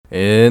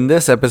In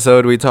this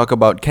episode, we talk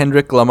about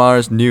Kendrick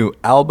Lamar's new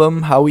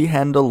album, how we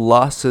handle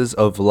losses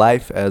of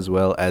life, as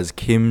well as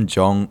Kim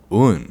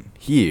Jong-un.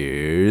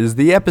 Here's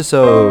the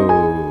episode.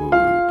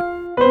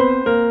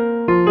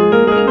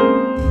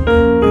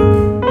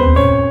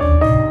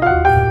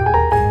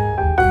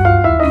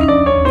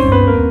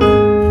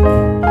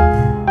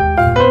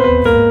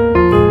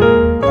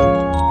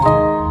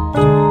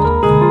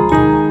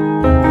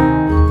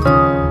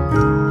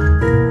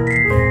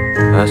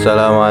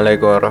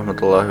 Assalamualaikum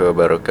warahmatullahi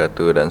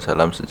wabarakatuh dan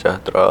salam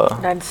sejahtera.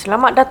 Dan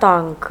selamat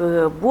datang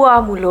ke Buah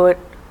Mulut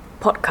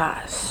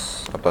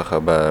Podcast. Apa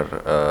khabar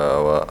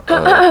awak,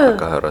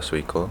 Kak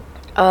Raswiko?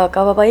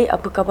 Khabar baik,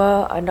 apa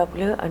khabar anda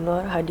pula,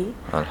 Anwar Hadi?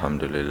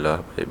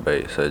 Alhamdulillah,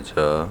 baik-baik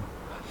saja.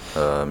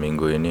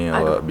 Minggu ini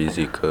awak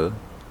busy ke?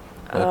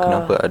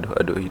 Kenapa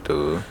aduh-aduh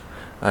itu?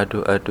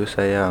 Aduh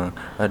sayang,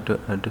 aduh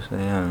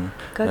sayang.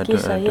 Kaki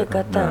saya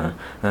kata,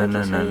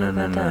 kaki saya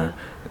kata.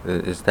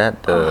 Is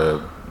that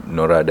the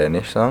Nora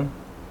Danish song?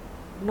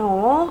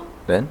 No,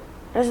 Then?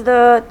 that's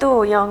the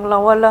tu yang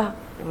lawa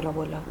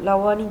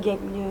ni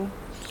gang punya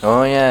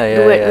Oh yeah.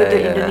 duet with the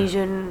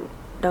Indonesian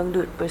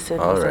dangdut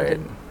person.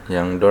 Alright.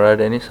 Yang Nora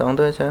Danish song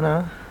tu macam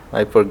mana?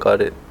 I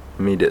forgot it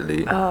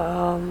immediately.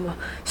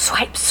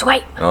 Swipe.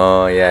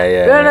 Oh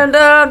yeah.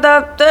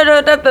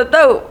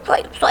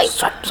 Swipe.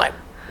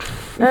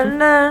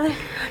 Na.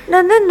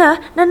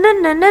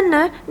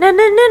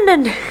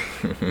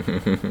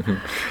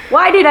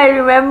 Why did I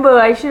remember?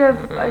 I should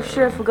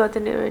have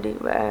forgotten it already.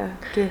 But,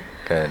 okay.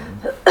 Kan.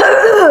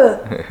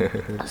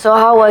 So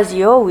how was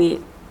your week?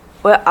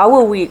 Well,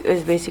 our week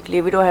is basically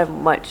we don't have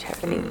much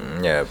happening.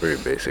 Yeah, pretty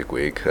basic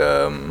week.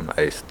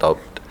 I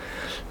stopped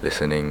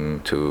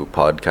listening to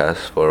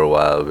podcasts for a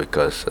while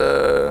because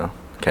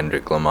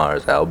Kendrick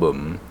Lamar's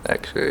album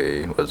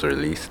actually was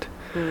released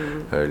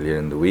earlier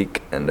in the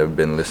week, and I've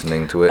been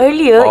listening to it.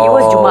 Earlier, it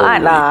was all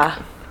Jumaat week.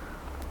 lah.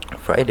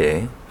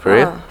 Friday? For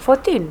real?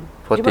 14.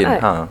 14, Jumaat.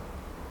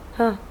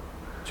 huh?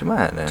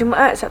 Jumaat eh?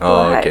 Jumaat, Sabtu,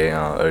 Oh, Ahad. okay.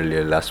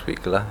 Earlier last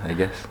week lah, I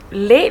guess.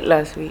 Late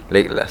last week.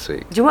 Late last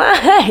week.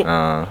 Jumaat.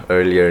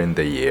 Earlier in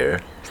the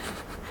year.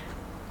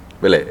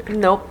 Boleh?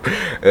 Nope.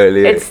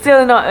 Earlier. It's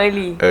still not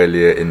early.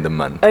 Earlier in the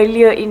month.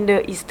 Earlier in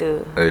the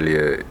Easter.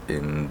 Earlier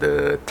in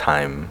the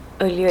time.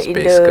 Earlier in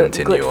Space the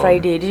continuum. Good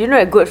Friday. Did you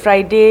know that Good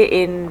Friday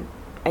in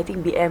I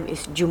think BM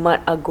is Jumat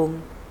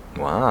Agung.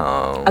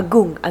 Wow.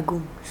 Agung.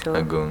 So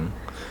Agung.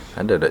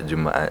 Ada tak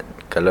Jumaat?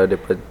 Kalau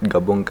dia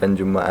gabungkan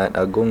Jumaat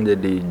Agung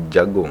jadi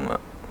Jagung tak?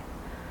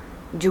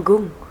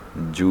 Jugung.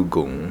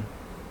 Jugung.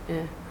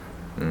 Yeah.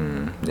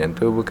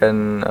 Yang tu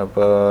bukan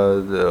apa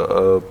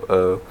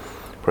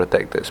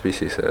protected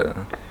species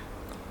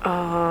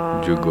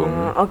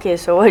Jugung. Okay,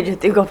 so what do you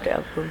think of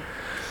the album?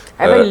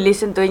 I haven't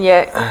listened to it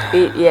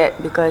yet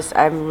because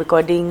I'm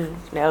recording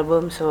the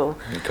album, so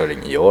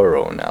Recording your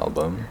own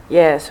album.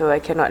 yeah, so I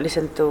cannot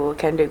listen to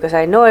Kendrick because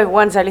I know if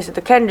once I listen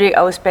to Kendrick,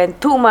 I will spend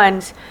 2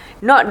 months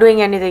not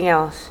doing anything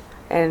else,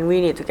 and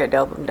we need to get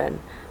the album done.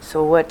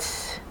 So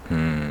what's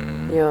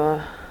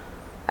your?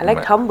 I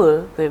like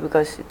Humble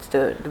because it's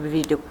the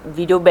video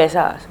best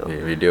lah. So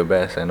Video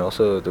best, and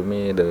also to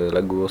me the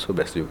lagu also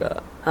best juga.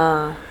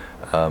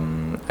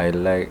 I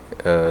like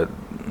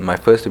my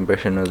first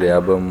impression of the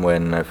album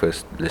when I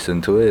first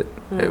listened to it.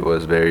 It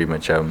was very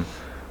macam,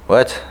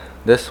 what?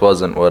 This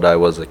wasn't what I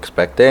was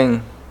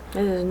expecting.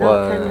 this is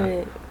not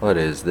Kendrick. What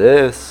is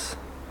this?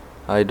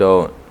 I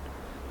don't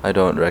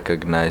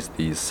recognize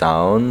these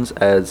sounds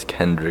as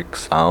Kendrick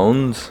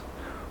sounds.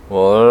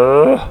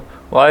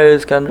 Why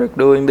is Kendrick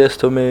doing this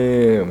to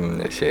me?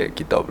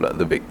 Kita pula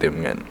the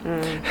victim kan.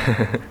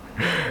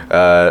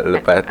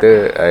 Lepas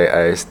tu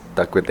I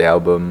stuck with the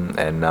album,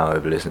 and now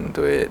I've listened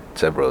to it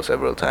several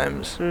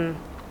times.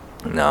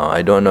 Now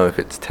I don't know if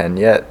it's 10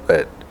 yet,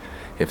 but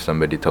if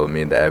somebody told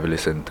me that I've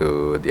listened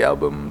to the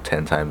album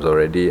 10 times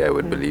already, I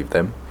would believe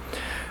them.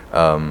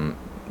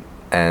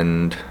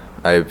 And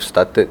I've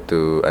started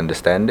to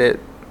understand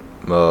it,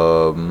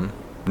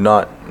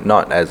 not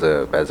as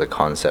a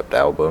concept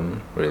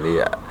album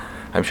really.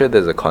 I'm sure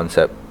there's a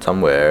concept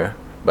somewhere,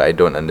 but I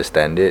don't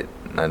understand it.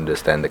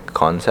 Understand the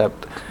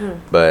concept,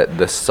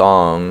 but the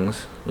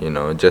songs,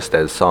 just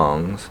as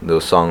songs,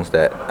 those songs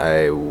that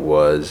I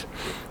was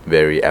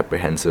very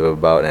apprehensive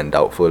about and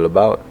doubtful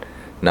about,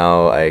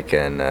 now I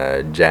can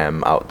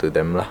jam out to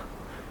them lah.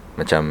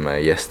 Macam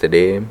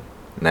yesterday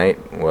night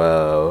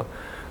while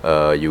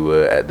you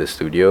were at the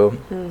studio,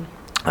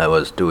 I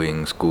was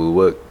doing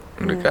schoolwork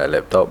dekat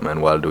laptop,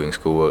 and while doing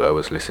schoolwork I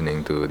was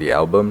listening to the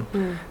album,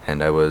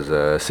 and I was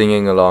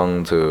singing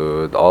along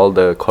to all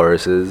the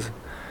choruses.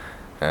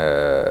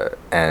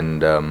 And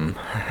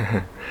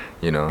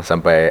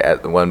sampai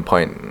at one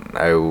point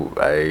I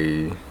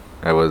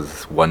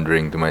was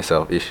wondering to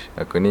myself,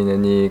 aku ni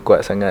nyanyi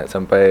kuat sangat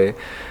sampai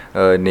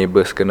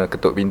neighbours kena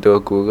ketuk pintu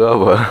aku ke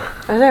apa?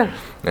 Asal?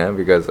 Yeah,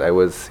 because I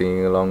was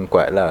singing along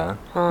kuat lah.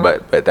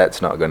 But that's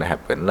not gonna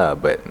happen lah.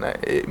 But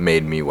it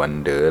made me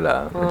wonder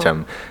lah.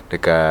 Macam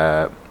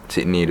dekat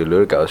Sydney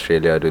dulu, dekat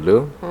Australia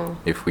dulu.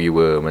 If we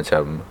were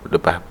macam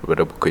lepas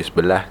pada pukul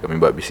 11 kami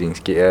buat bising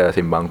sikit lah,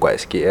 sembang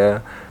kuat sikit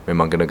lah,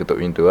 memang kena ketuk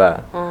pintu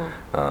lah.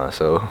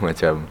 So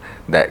macam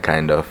that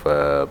kind of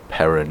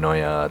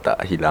paranoia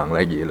tak hilang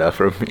lagi lah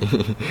from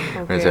me.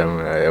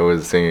 Macam I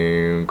was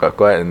singing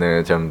kuat-kuat and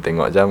then macam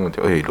tengok jam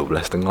macam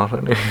 12.30 lah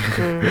ni.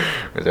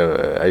 Macam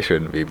I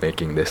shouldn't be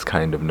making this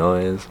kind of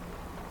noise.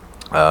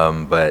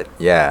 But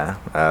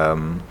yeah,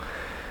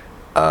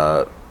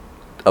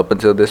 up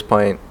until this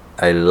point,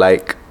 I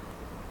like,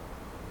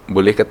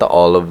 boleh kata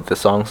all of the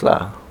songs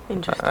lah.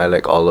 Interesting. I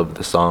like all of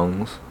the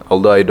songs,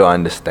 although I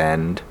don't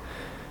understand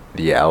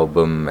the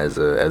album as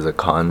a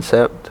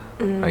concept.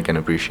 I can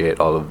appreciate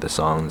all of the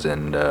songs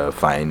and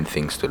find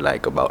things to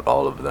like about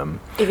all of them.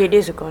 If it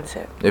is a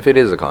concept. If it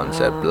is a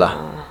concept lah.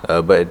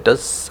 But it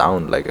does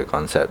sound like a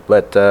concept.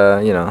 But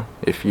you know,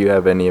 if you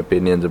have any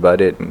opinions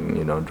about it,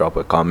 you know, drop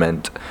a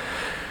comment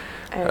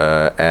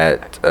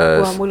at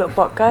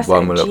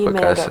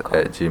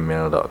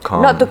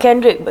buahmulutpodcast@gmail.com. Not to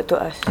Kendrick, but to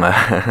us.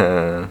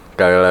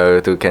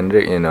 Kalau to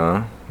Kendrick, you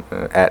know,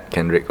 at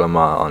Kendrick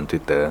Lamar on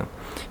Twitter.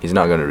 He's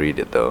not gonna read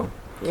it though.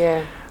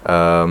 Yeah.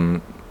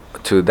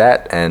 To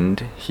that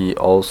end,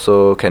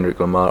 Kendrick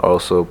Lamar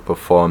also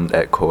performed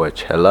at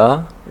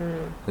Coachella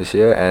this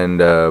year, and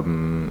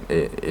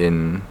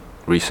in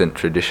recent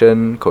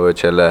tradition,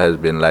 Coachella has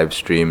been live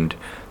streamed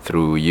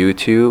through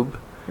YouTube,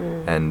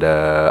 and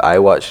I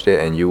watched it,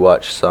 and you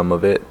watched some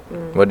of it.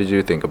 What did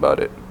you think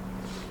about it?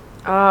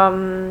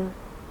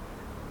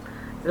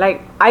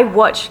 Like, I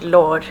watched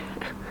Lord.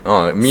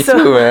 Oh, me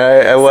too,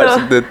 man. I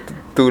watched the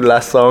two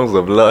last songs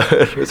of Lord.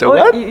 So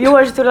what? You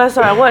watched the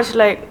last song. I watched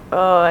like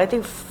I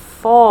think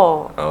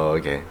 4. Oh,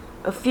 okay.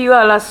 A few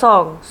last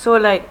song. So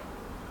like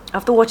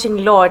after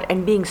watching Lord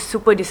and being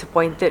super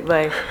disappointed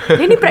by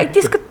dia ni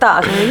practice ke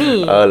tak sebenarnya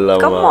ni? Alamak.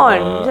 Come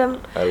on.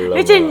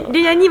 Dia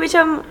nyanyi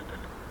macam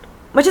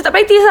tak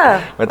practice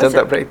lah. Macam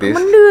tak practice?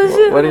 Benda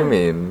je. What do you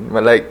mean?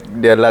 Like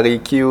dia lari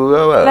queue ke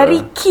apa?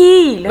 Lari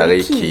key.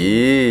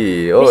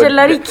 Oh, macam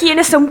lari key and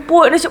dia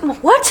semput. Dia macam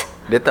what?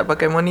 Dia tak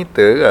pakai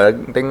monitor ke?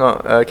 Tengok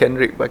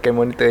Kendrick pakai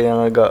monitor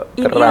yang agak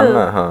terang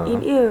lah.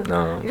 In ear.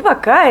 Dia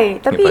pakai.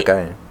 Tapi dia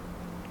pakai.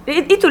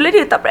 Itulah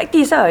dia tak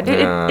practice lah.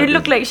 It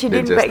look like she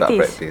didn't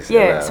practice.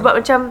 Yeah, sebab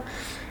macam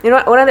you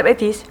know, orang tak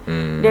practice,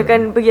 dia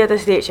akan pergi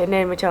atas stage and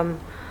then macam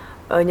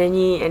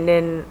nyanyi and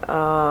then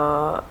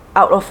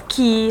out of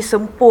key,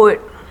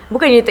 semput.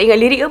 Bukannya tak ingat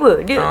lirik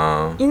apa. Dia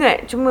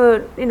ingat,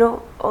 cuma you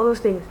know, all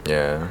those things.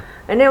 Yeah.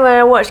 And then when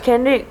I watch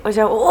Kendrick,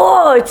 macam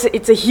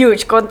it's a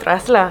huge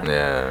contrast lah.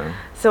 Yeah.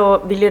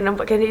 So bila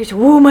nampak Kendrick,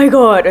 oh my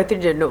god, I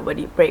think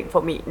nobody praying for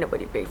me. And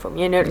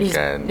he's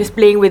just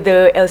playing with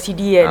the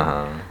LCD and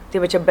dia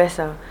macam best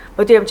lah.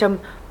 Lepas tu yang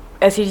macam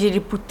LCD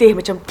jadi putih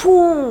macam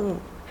pung.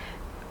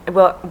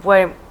 But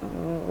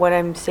what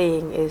I'm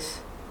saying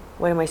is,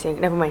 what am I saying?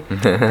 Never mind.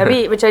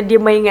 Tapi macam dia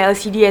main dengan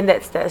LCD and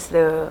that's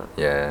the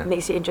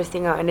makes it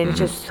interesting lah. And then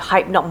just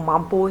hype nak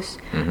mampus.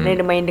 And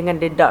then dia main dengan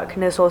the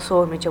darkness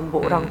also, macam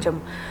buat orang macam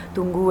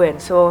tunggu kan.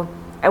 So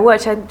I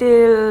watched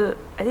until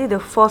I think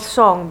the 4th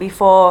song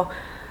before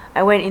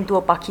I went into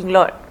a parking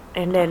lot.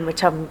 And then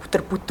macam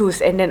terputus.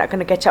 And then nak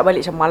kena catch up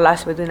balik, macam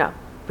malas. Lepas tu nak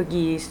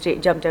pergi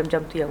straight jam tu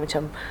yang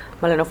macam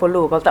malas nak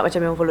follow. Kalau tak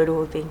macam memang follow the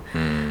whole thing.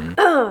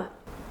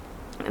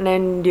 And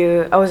then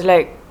I was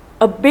like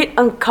a bit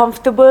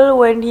uncomfortable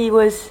when he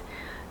was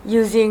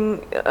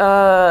using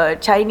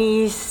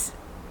Chinese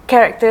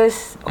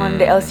characters on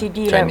the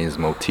LCD.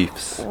 Chinese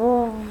motifs.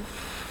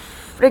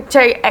 Like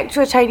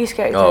actual Chinese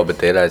characters. Oh,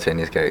 betul lah,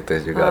 Chinese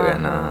characters juga kan.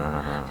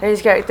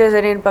 Chinese characters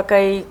and then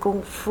pakai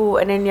kung fu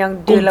and then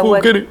yang dia lawan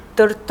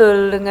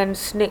turtle dengan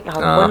snake lah.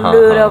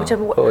 Benda lah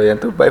macam. Oh,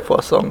 yang tu by 4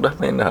 song dah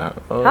main dah.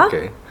 Oh,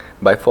 okay.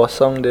 By 4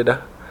 song dia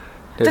dah.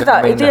 Itu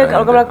tak, itu yang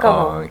kat belakang.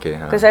 Oh, okay.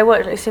 Because I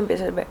watched like sempit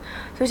back.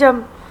 So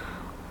macam,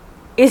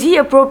 is he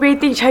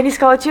appropriating Chinese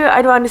culture?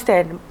 I don't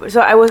understand.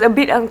 So I was a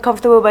bit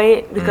uncomfortable by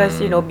it because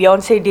you know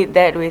Beyonce did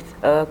that with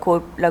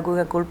lagu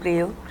dengan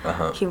Coldplay,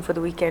 Him for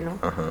the Weekend,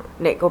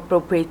 like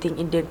appropriating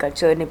Indian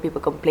culture and then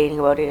people complaining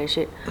about it and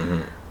shit.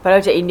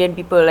 Padahal macam Indian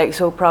people like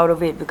so proud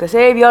of it because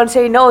hey,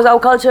 Beyonce knows our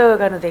culture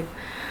kind of thing.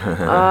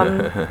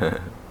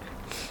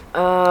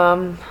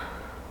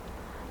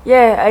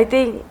 Yeah, I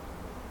think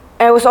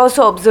I was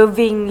also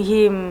observing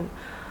him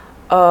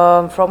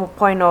from a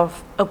point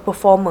of a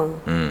performer.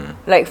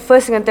 Like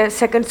first dengan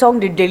second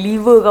song dia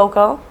deliver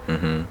kau.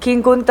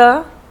 King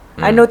Kunta,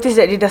 I noticed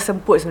that dia dah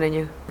semput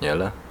sebenarnya.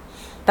 Yalah.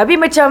 Tapi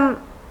macam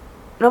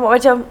nampak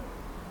macam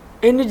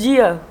energy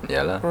lah.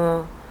 Yalah.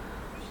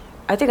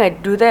 I think I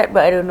do that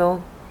but I don't know.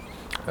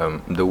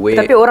 The way.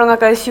 Tapi orang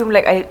akan assume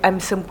like I'm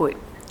semput.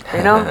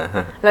 You know,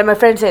 like my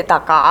friend said,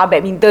 taka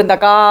badminton,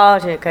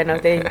 taka kind of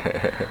thing.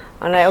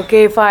 I'm like,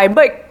 okay, fine.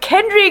 But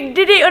Kendrick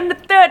did it on the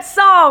 3rd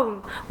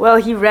song. Well,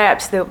 he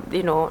raps the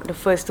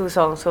first 2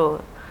 songs,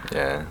 so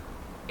yeah,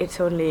 it's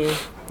only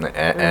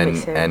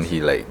and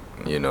he like,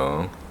 you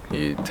know,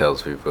 He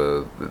tells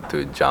people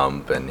to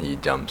jump, and he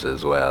jumps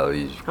as well.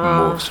 He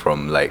moves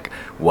from like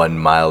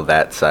 1 mile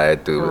that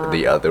side to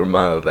the other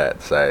mile that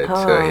side.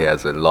 So he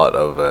has a lot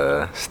of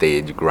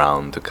stage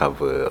ground to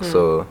cover.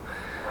 So,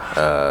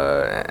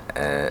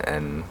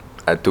 and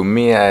to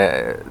me,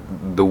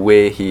 the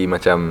way he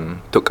macam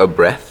took a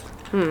breath,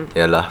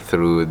 ialah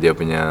through dia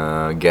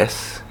punya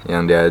guests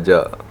yang dia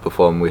ajak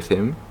perform with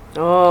him.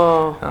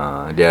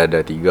 Dia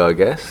ada 3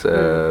 guests,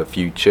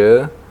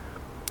 Future,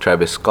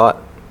 Travis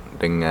Scott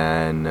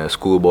dengan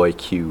Schoolboy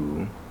Q.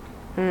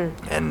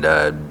 And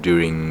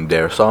during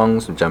their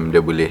songs macam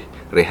dia boleh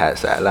rehat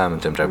sekejap lah.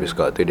 Macam Travis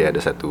Scott tu dia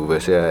ada satu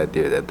verse at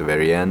the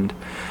very end.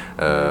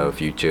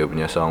 Future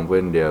punya song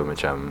pun dia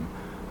macam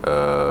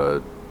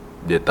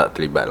dia tak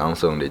terlibat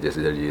langsung, dia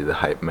just jadi the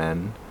hype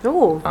man.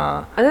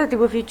 Ada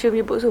tiba Future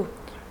punya book tu.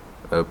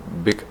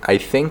 I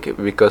think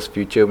because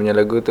Future punya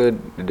lagu tu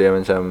dia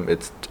macam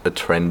it's a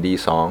trendy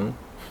song.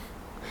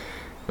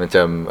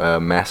 Macam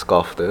Mask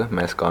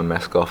On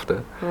Mask Off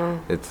tu.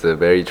 It's a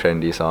very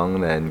trendy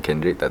song, dan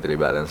Kendrick tak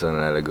terlibat langsung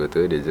dalam lagu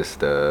tu. Dia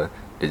just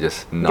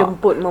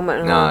jemput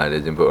Muhammad. Dia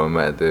jemput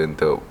Muhammad tu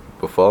untuk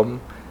perform,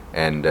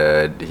 and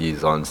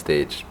he's on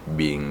stage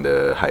being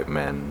the hype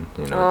man,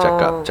 you know,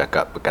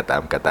 cakap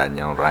perkataan-perkataan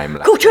yang rhyme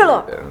lah.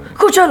 Coachella.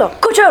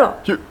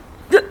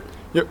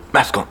 Yeah.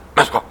 Mask on.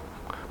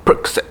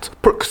 Percocets.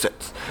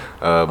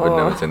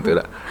 Benda macam tu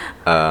lah.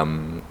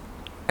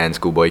 And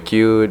Schoolboy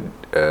Q,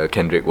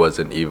 Kendrick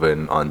wasn't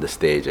even on the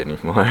stage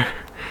anymore.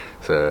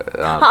 So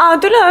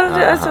itulah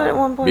at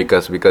one point.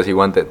 Because he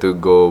wanted to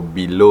go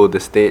below the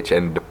stage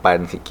and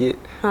depan sikit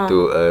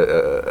to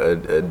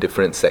a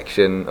different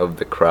section of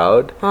the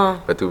crowd.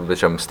 Lepas tu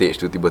macam stage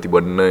tu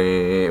tiba-tiba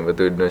naik, lepas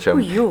tu macam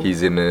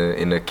he's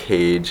in a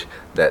cage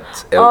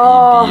that's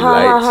LED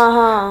lights.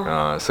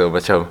 So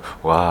macam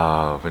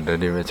wow, benda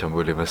ni macam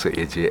boleh masuk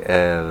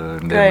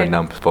AJL dan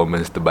menang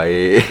performance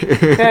terbaik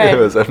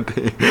or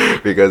something,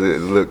 because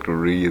it looked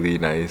really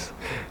nice.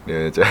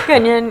 Dia macam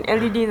kan yang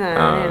LED like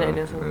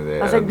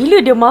bila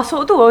dia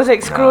masuk tu, I was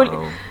like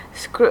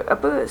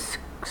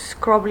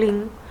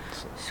scrolling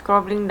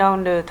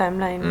down the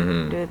timeline,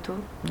 dia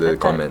tu the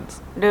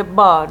comments, the time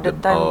bar.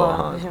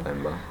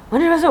 Mana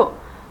dia masuk?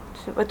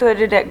 Lepas tu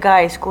ada that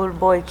guy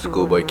Schoolboy Q.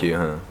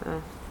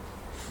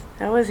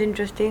 That was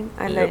interesting.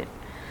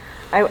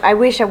 I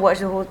wish I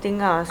watched the whole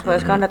thing sebab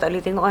sekarang dah tak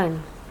boleh tengok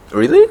kan.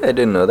 Really? I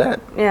didn't know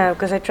that. Yeah,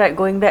 because I tried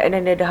going back and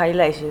then dia ada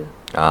highlights je.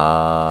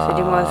 So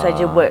dia memang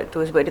saja buat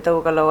tu sebab dia tahu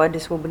kalau ada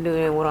semua benda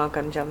yang orang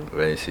akan macam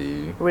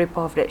rip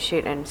off that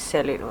shit and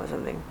sell it or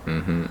something.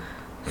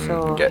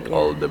 So get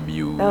all the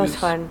views. That was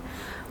fun.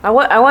 I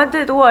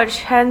wanted to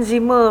watch Hans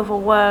Zimmer for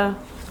a while.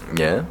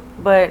 Yeah.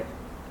 But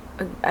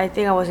I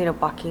think I was in a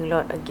parking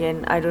lot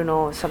again. I don't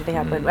know, something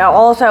happened. Well,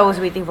 also I was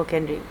waiting for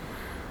Kendrick.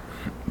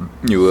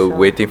 You were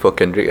waiting for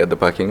Kendrick at the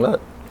parking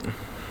lot?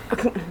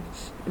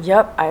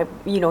 Yup,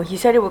 he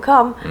said it would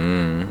come,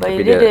 but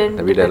he didn't.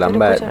 Tapi dah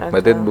lambat.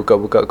 Lepas tu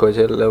buka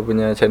Coachella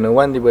punya channel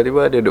 1,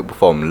 tiba-tiba dia duduk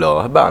perform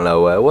lah. Abang lah,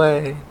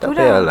 why? Tak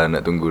payahlah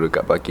nak tunggu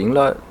dekat parking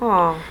lot.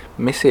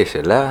 Message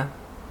je lah.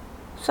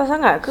 Susah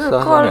sangat ke?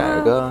 Call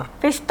ke?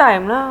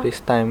 FaceTime lah.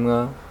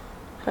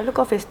 Selalu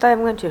kau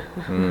FaceTime kan je.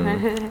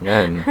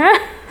 Kan.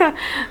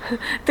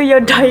 To your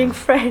dying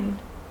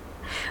friend.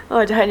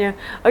 Oh, jahatnya.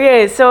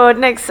 Okay, so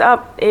next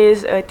up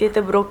is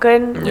Theatre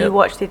Broken. We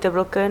watched Theatre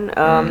Broken.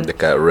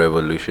 Dekat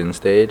Revolution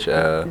stage.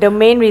 The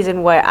main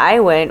reason why I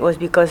went was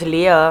because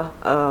Leah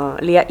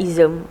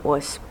Ism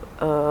was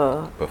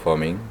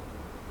performing.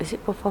 Is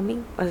it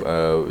performing?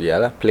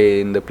 Yalah,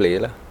 play in the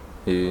play lah.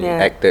 He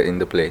acted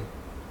in the play.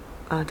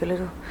 Itulah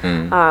tu.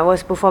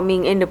 Was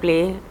performing in the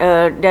play.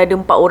 Dia ada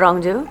 4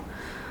 orang je.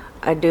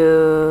 Ada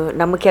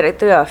nama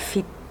karakter lah,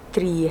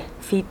 Fitri.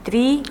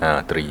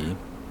 Tri.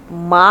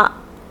 Mak,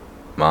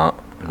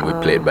 we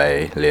played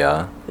by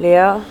Leah.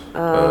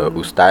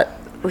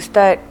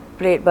 Ustad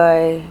played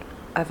by,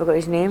 I forgot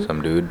his name,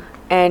 some dude.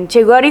 And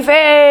Cikgu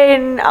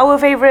Arifin, our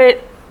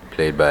favourite,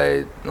 played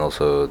by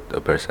also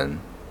a person.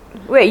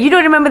 Wait, you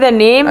don't remember their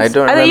names? I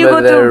don't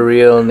remember their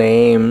real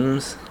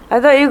names. I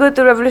thought you go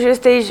to Revolution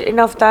stage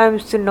enough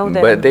times to know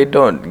them. But they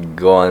don't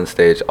go on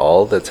stage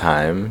all the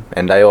time,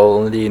 and I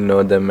only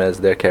know them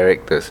as their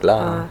characters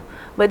lah.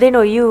 But they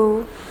know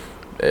you.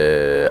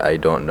 I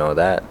don't know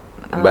that.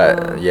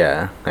 But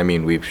yeah, I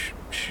mean we've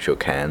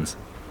shook hands.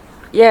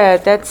 Yeah,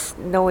 that's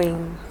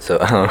knowing. So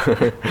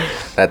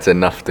that's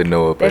enough to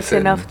know a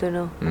person. That's enough to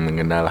know.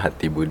 Mengenal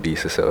hati budi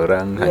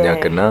seseorang, hanya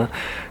kena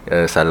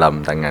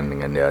salam tangan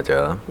dengan dia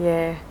aja.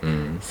 Yeah.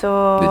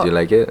 So did you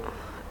like it?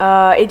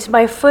 It's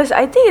my first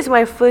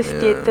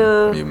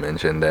theatre. You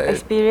mentioned that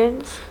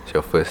experience. It's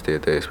your first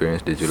theatre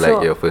experience. Did you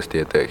like your first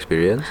theatre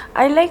experience?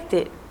 I liked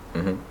it.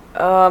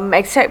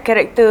 Except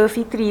character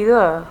Fitri tu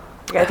lah.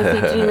 Character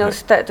Fitri yang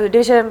start tu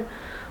dia macam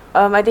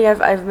I think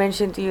I've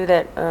mentioned to you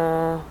that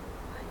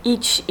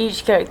each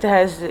character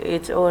has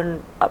its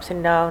own ups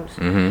and downs.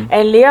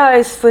 And Leah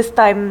is first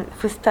time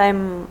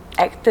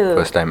actor.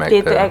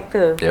 Theatre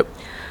actor. Yep.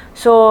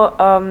 So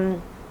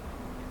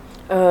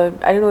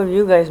I don't know if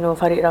you guys know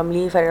Farid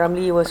Ramli. Farid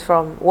Ramli was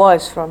from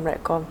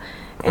Redcom.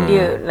 And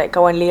dia like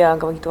kawan Leah,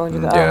 kawan kita orang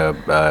juga.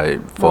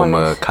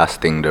 Former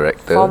casting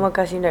director. Former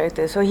casting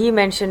director. So he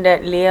mentioned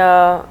that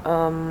Leah,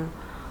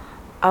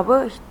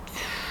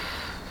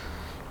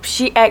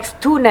 she acts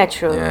too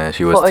natural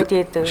for a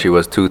theatre. She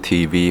was too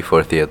TV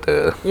for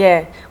theatre.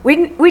 Yeah,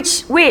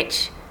 which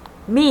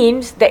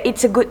means that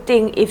it's a good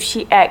thing if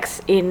she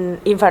acts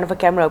in front of a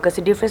camera, because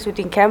the difference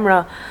between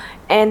camera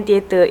and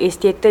theatre is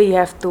theatre you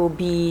have to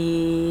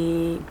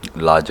be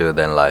larger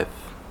than life.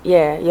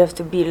 Yeah, you have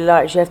to be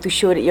large. You have to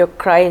show that you're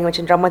crying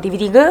macam drama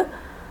TV3.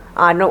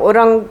 No,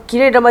 orang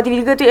kira drama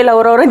TV3 tu ialah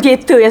orang-orang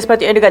teater yang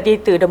sepatutnya dekat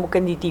teater dan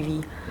bukan di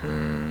TV.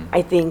 I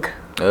think.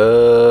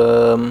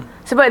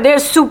 Sebab they're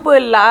super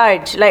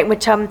large. Like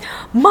macam,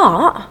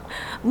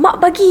 Mak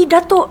bagi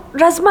Datuk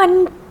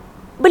Razman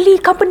beli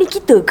company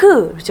kita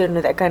ke? Macam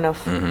that kind of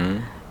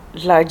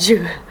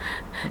larger.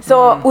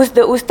 So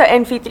the Ustaz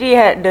and Fitri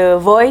had the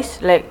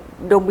voice, like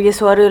diorang punya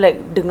suara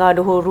like dengar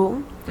the whole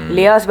room.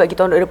 Leah sebab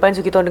kita orang duduk depan,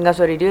 so kita orang dengar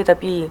suara dia,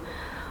 tapi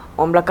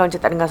orang belakang macam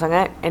tak dengar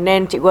sangat. And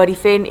then Cikgu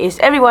Arifin is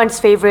everyone's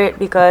favourite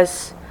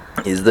because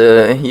he's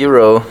the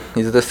hero.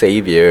 He's the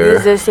savior.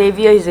 He's the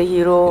savior. He's the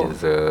hero.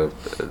 He's a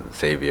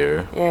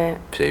savior. Yeah.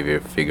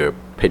 Savior figure,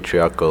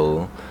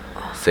 patriarchal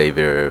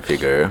savior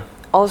figure.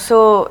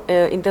 Also,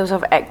 in terms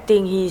of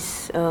acting,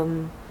 he's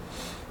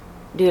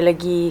dia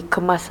lagi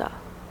kemas lah.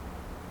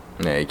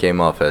 Yeah, he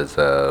came off as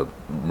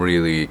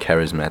really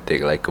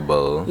charismatic,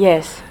 likable.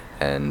 Yes.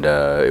 And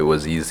it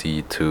was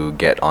easy to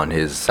get on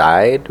his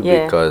side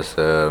because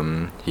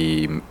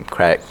he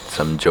cracked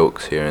some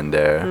jokes here and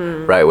there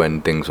right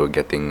when things were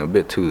getting a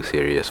bit too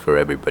serious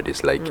for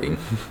everybody's liking.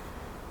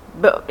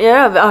 But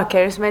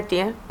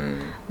charismatic.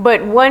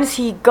 But once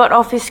he got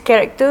off his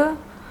character,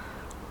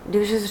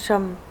 dia was just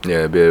macam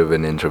a bit of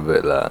an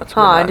introvert lah.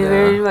 Dia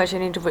very much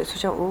an introvert. So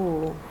macam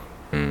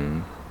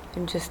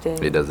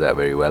interesting. He does that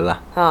very well lah.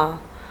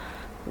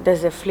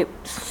 Does the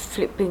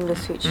flipping the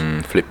switch.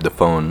 Flip the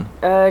phone.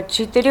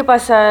 Cerita dia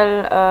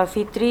pasal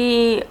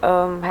Fitri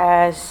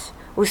has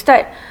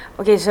Ustaz.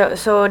 Okay,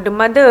 so the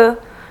mother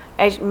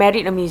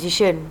married a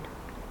musician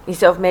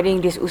instead of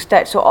marrying this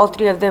Ustaz. So all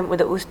three of them,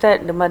 the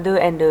Ustaz, the mother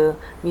and the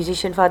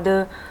musician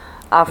father,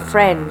 are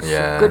friends.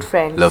 Good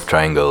friends. Love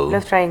triangle.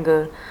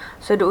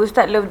 So the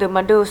Ustaz loved the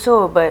mother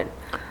also, but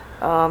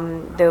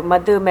the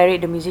mother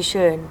married the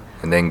musician.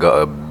 And then got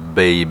a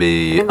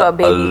baby.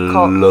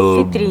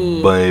 Called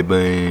Fitri.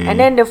 Baby. And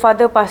then the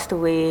father passed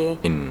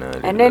away.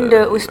 And then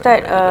the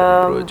Ustaz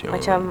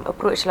macam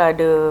approach lah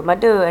the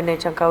mother, and then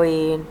macam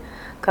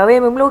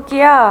kahwin memang okey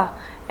lah.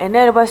 And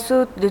then lepas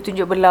tu dia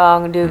tunjuk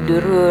belang, dia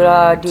dera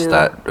lah, dia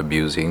start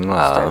abusing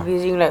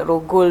like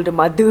rogol the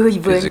mother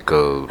even.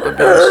 Physical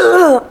abuse,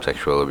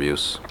 sexual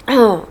abuse.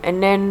 And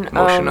then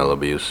emotional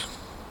abuse.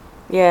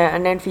 Yeah,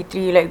 and then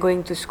Fitri like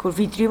going to school.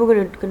 Fitri pun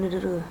kena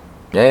dera.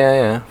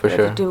 Yeah, for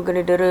sure. Fitri pun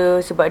kena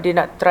dera sebab dia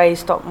nak try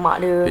stop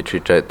mak dia.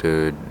 Fitri tried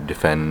to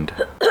defend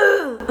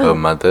her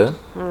mother,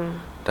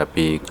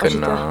 tapi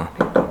kena.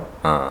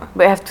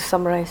 But I have to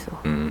summarize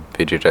though.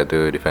 Fitri tried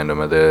to defend her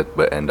mother,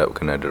 but end up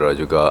kena dera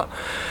juga.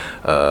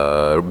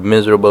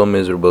 Miserable.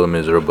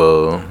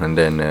 And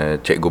then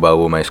cikgu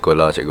baru main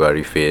sekolah, Cikgu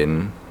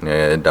Arifin,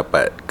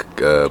 dapat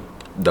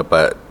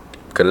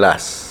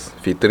kelas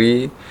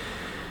Fitri.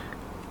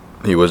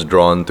 He was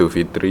drawn to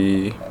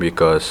Fitri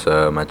because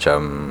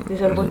macam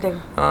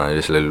dia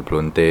selalu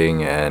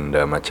pelunting and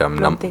macam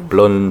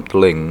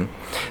pelunting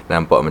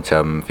nampak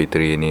macam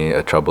Fitri ni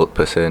a troubled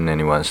person and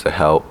he wants to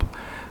help.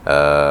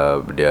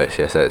 Dia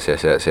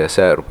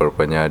siasat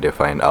rupa-rupanya dia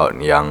find out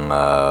yang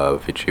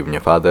Fitri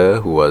punya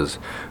father, who was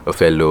a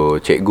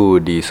fellow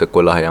cikgu di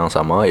sekolah yang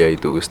sama,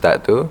 iaitu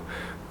Ustaz tu,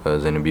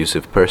 was an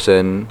abusive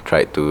person,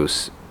 tried to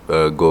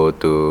go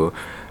to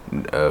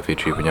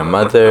Fitri punya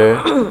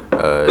mother,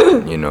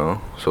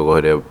 so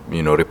dia,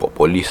 report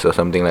police or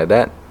something like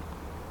that.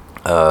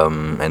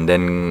 And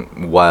then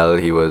while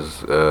he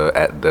was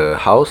at the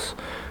house,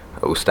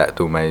 Ustaz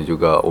tu mai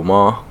juga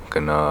rumah,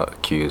 kena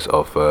accused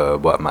of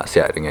buat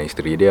maksiat dengan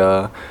isteri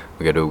dia,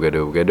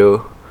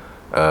 bergaduh.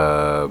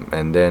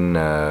 And then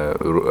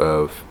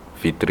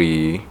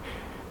Fitri,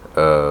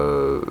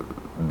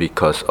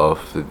 because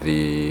of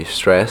the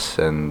stress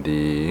and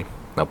the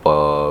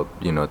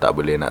tak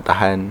boleh nak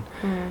tahan,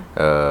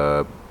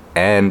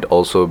 and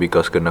also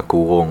because kena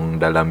kurung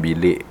dalam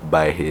bilik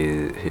by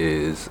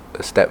his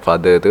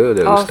stepfather tu,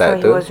 the ustaz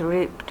tu.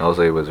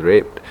 Also he was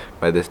raped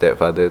by the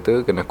stepfather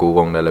tu, kena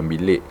kurung dalam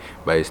bilik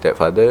by his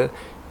stepfather.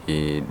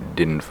 He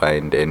didn't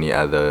find any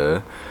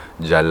other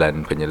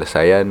jalan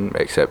penyelesaian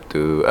except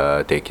to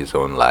take his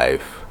own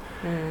life.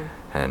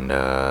 And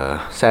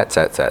sad.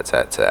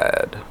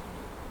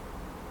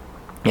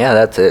 Yeah,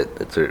 that's it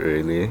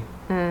really.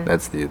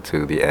 That's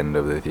to the end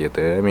of the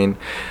theatre. I mean,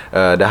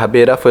 dah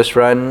habis dah first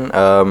run.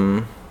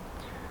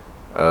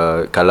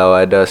 Kalau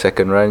ada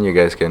second run, you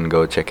guys can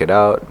go check it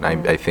out.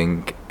 I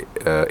think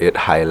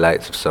it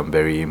highlights some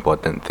very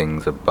important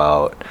things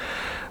about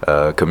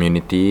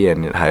community,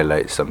 and it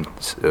highlights some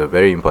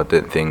very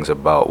important things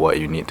about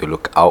what you need to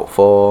look out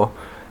for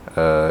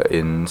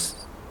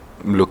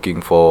looking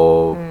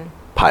for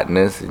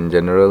partners in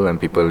general and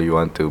people you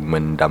want to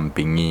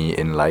mendampingi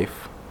in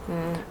life.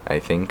 I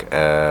think.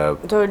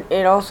 So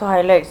it also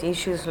highlights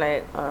issues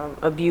like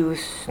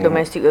abuse,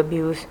 domestic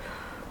abuse,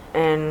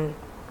 and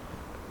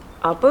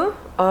apa?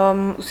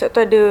 Ustaz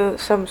tu ada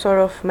some sort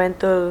of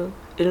mental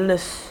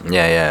illness.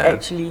 Yeah.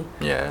 Actually.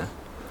 Yeah.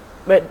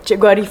 But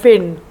Cikgu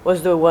Arifin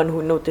was the one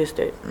who noticed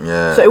it.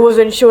 Yeah. So it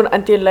wasn't shown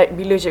until like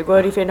bila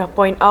Cikgu Arifin dah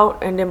point out,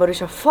 and then baru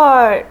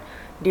fart.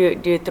 Dia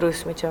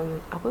terus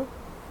macam apa?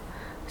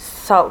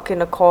 Sulk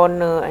in a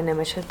corner, and then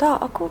macam tak,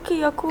 aku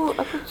okay, aku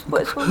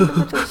buat semua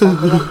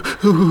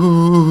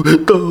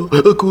betul-betul.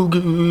 Aku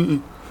okay.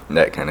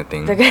 That kind of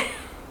thing.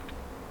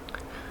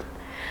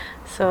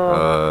 So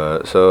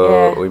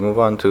we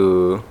move on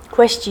to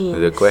questions.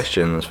 the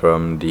questions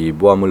from the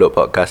Buah Mulut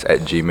Podcast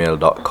at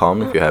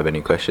gmail.com. If you have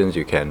any questions,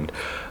 you can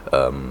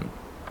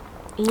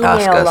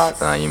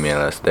email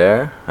us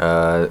there.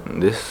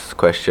 This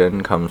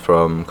question comes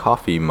from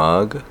Coffee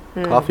Mug.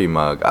 Coffee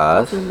Mug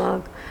asks,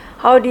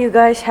 how do you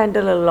guys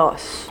handle a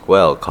loss?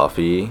 Well,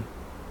 Coffee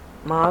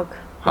Mug.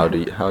 How do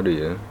you?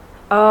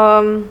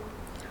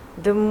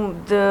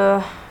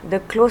 The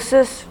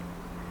closest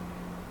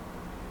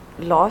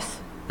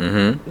loss.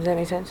 Does that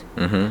make sense?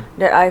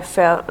 That I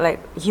felt like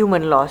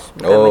human loss.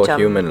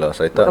 Human loss.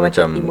 I thought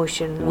macam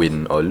emotion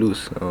win or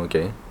lose. Oh,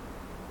 okay.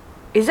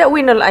 Is that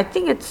win or I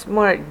think it's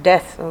more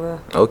death.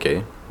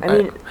 Okay.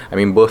 I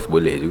mean both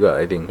boleh juga,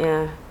 I think.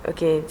 Yeah.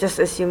 Okay. Just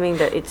assuming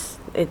that it's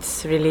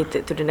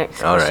related to the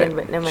next All question.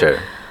 right. But never mind. Sure.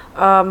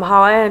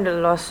 How I handle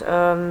loss.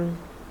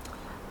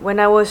 When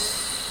I was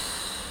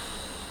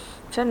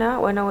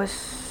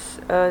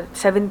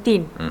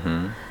 17.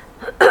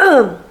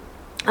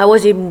 I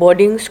was in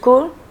boarding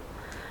school,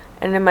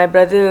 and then my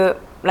brother,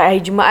 like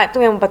hari Jumaat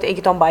tu memang patutnya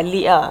kita orang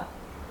balik lah.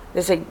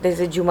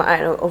 There's a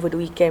Jumaat over the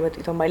weekend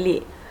patut kita orang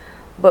balik.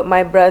 But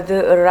my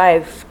brother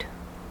arrived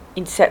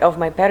instead of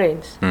my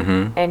parents,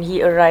 and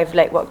he arrived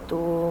like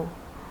waktu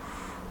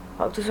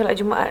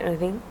solat Jumaat, I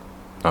think.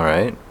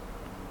 Alright.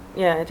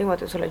 Yeah, I think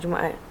waktu solat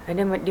Jumaat.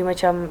 And then dia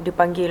macam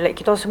dipanggil, like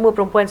kita semua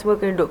perempuan semua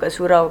kena duduk kat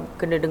surau,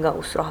 kena dengar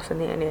usrah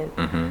sana ni kan.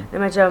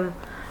 Then macam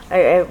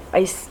I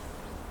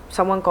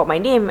someone called my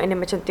name, and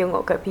then macam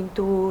tengok kat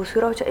pintu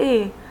surau macam,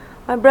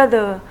 my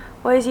brother,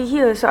 why is he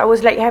here? So I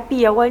was like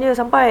happy awalnya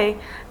sampai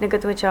dia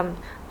kata macam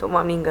Tok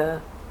Mak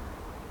meninggal.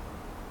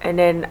 And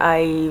then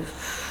I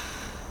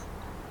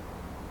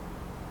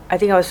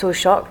think I was so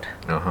shocked.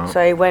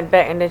 So I went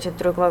back and then macam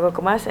terus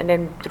kemas, and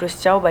then terus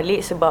caw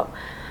balik sebab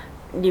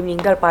dia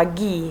meninggal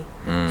pagi.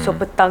 So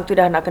petang tu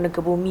dah nak kena ke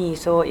bumi.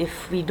 So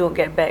if we don't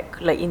get back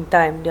like in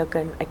time,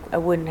 I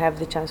wouldn't have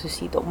the chance to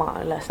see Tok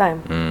Mak last time.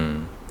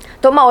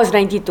 Tok Mak was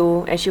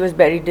 92 and she was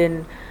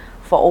bedridden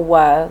for a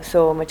while.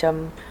 So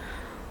macam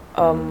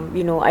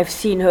you know, I've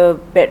seen her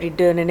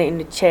bedridden and then in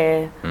the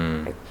chair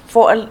like,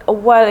 for a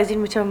while, as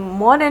in macam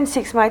more than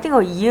 6 months, I think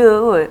a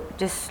year,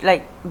 just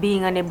like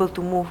being unable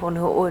to move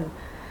on her own,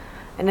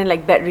 and then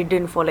like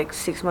bedridden for like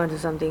 6 months or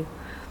something.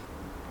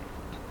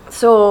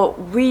 So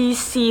we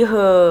see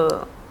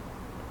her,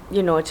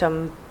 you know,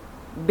 macam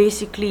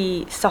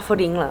basically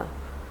suffering lah.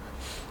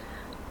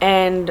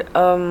 And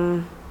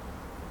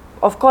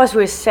of course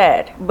we're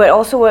sad, but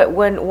also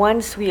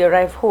once we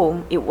arrived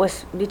home, it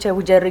was macam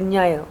hujan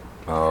renyai.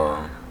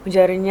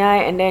 Hujan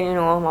renyai, and then you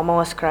know, Mama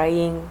was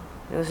crying.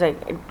 It was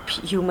like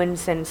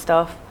humans and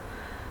stuff.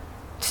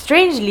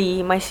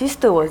 Strangely, my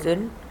sister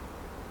wasn't,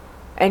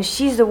 and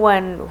she's the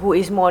one who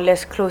is more or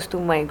less close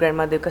to my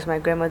grandmother, because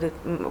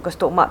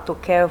Tok Mak took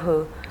care of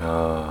her.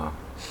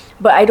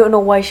 But I don't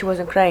know why she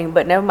wasn't crying.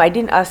 But never mind, I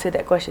didn't ask her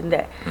that question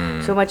there.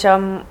 So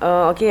macam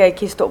okay, I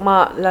kissed Tok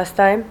Mak last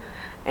time,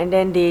 and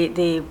then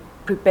they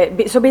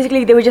prepared. So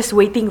basically, they were just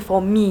waiting for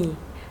me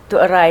to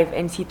arrive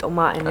and see Tok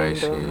Mak, and then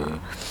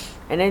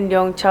and then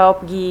diorang caw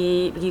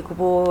pergi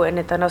kubur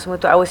and then tanah semua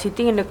tu. I was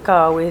sitting in the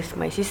car with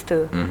my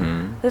sister.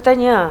 Dia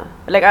tanya,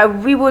 like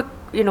we were,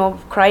 you know,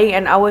 crying,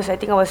 and I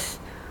think I was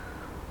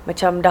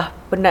macam dah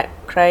penat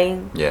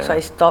crying. So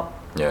I stopped.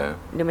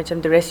 Dia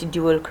macam the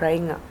residual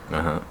crying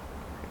lah.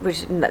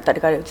 Which tak ada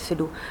kata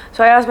terseduh.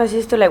 So I asked my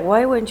sister, like,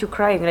 why weren't you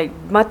crying? Like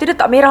mata dia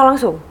tak merah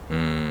langsung.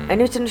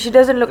 And she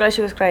doesn't look like she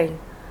was crying.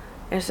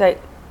 And it's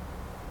like,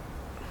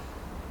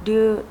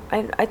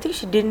 I think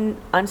she didn't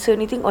answer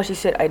anything, or she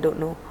said I don't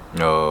know.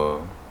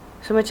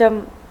 So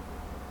macam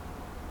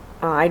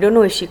I don't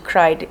know if she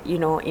cried, you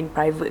know, in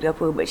private ke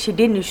apa, but she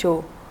didn't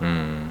show.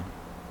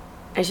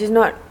 And she's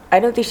not,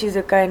 I don't think she's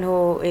the kind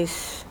who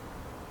is,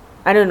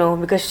 I don't know,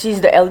 because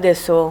she's the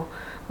eldest, so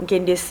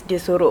mungkin dia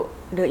sorok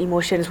the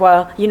emotions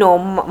while, you know,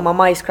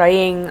 Mama is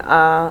crying,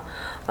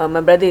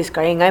 my brother is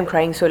crying, I'm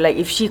crying, so like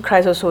if she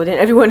cries also,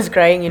 then everyone's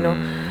crying, you know.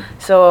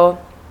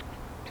 So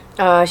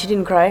she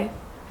didn't cry.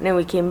 And then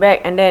we came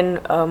back, and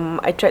then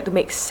I tried to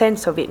make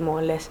sense of it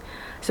more or less.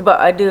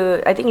 Sebab I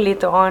think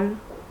later on,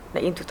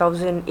 like in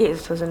 2008,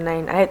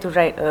 2009, I had to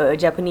write a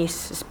Japanese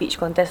speech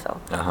contest tau.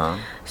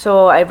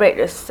 So I write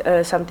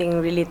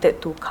something related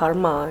to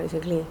karma,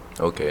 basically.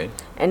 Okay.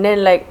 And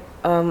then like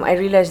I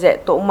realised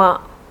that Tok Mak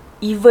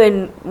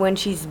even when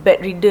she's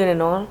bedridden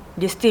and all,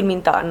 dia still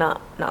minta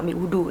nak ambil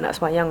wudu, nak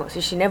sembahyang. So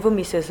she never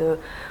misses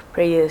her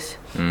prayers.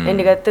 And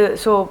dia kata,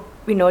 so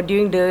you know,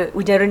 during the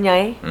hujan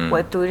renyai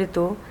waktu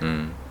itu,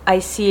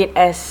 I see it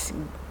as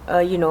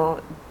you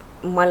know,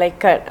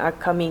 malaikat are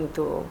coming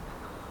to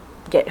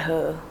get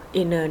her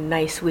in a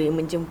nice way,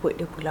 menjemput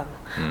dia pulang.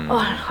 Oh,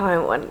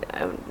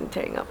 I'm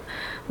tearing up.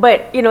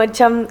 But you know,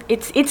 macam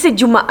it's a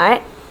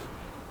Jumaat,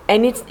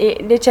 and dia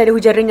macam ada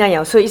hujan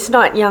renyai, so it's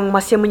not yang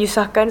masih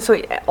menyusahkan. So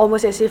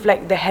almost as if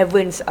like the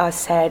heavens are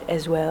sad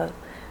as well,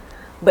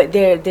 but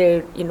they're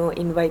you know,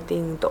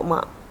 inviting Tok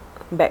Mak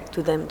back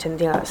to them, macam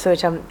tu. So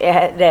macam it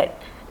had that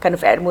kind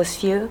of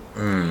atmosphere.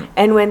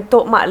 And when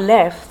Tok Mak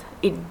left,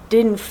 it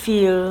didn't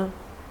feel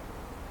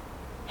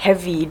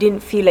heavy. It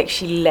didn't feel like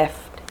she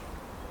left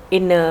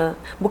in a,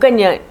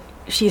 bukannya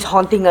she's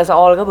haunting us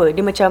all ke apa.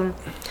 Dia macam,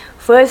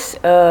 first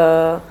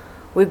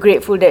we're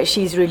grateful that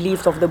she's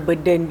relieved of the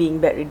burden being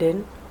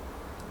bedridden.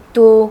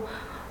 Two,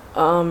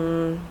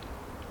 I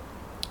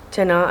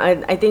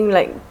think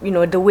like, you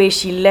know, the way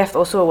she left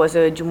also was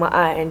a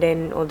Jumaat, and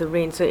then all the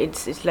rain, so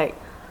it's like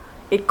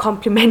it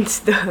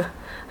complements her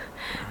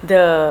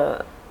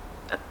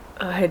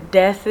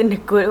death in the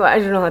good. I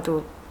don't know how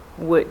to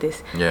word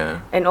this. Yeah.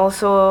 And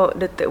also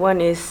the third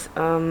one is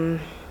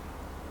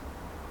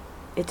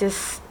it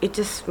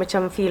just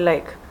macam feel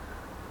like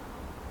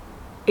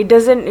it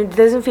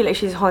doesn't feel like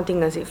she's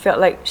haunting us. It felt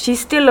like she's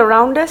still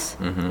around us,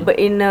 but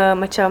in a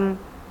macam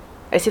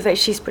as if like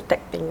she's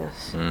protecting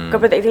us. Bukan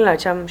protecting lah,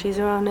 macam she's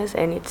around us,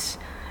 and it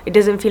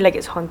doesn't feel like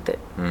it's haunted.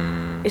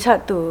 It's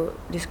hard to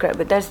describe,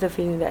 but that's the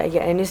feeling that I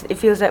get, and it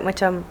feels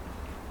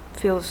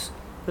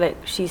like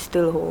she's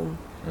still home.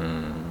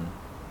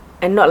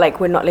 And not like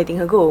we're not letting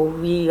her go.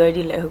 We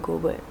already let her go,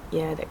 but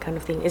yeah, that kind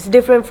of thing. It's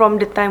different from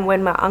the time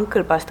when my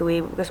uncle passed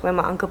away, because when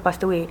my uncle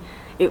passed away,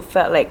 it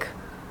felt like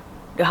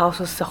the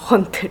house was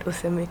haunted or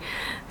something.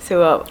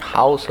 So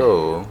how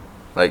so?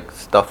 Like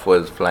stuff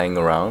was flying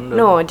around? Or?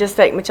 No, just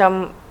like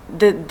macam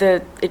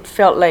it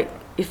felt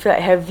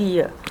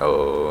heavy.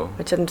 Oh.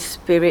 Macam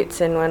spirits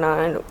and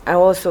whatnot. I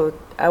was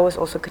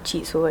also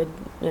kecil, so I,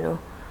 you know,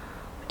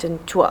 macam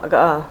cuak ke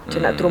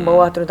macam nak turun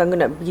bawah, turun tangga,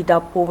 nak pergi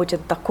dapur,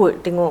 macam takut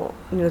tengok,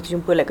 you know,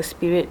 terjumpa like a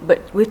spirit. But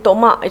with Tok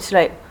Mak, it's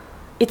like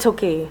it's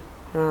okay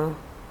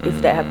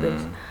if that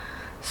happens.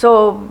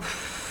 So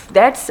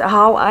that's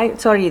how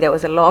sorry, that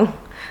was a long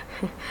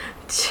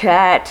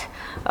chat.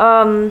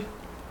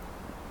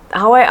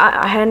 How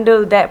I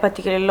handle that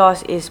particular loss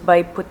is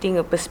by putting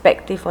a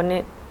perspective on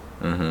it.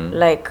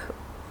 Like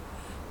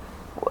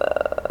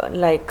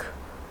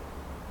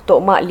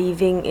Tok Mak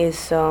leaving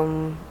is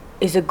a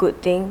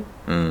good thing.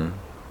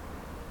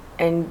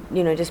 And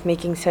you know, just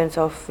making sense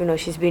of, you know,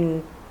 she's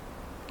been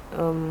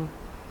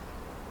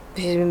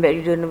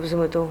bedridden apa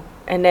semua tu.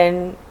 And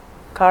then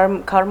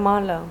karma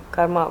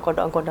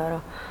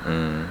qada.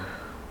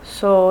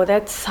 So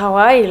that's how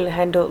I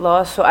handle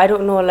loss. So I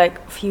don't know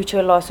like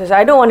future losses.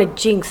 I don't want to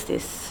jinx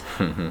this.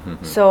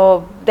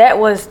 So that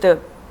was the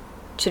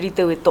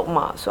cerita with Tok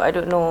Mak. So I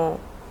don't know,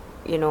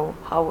 you know,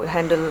 how we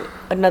handle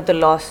another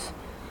loss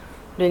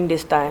during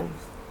this time.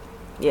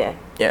 Yeah.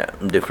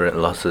 Different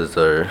losses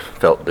are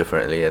felt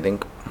differently, I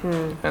think.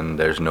 And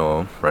there's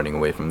no running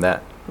away from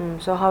that.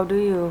 So how do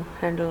you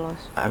handle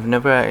loss? I've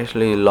never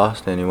actually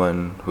lost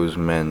anyone who's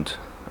meant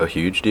a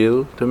huge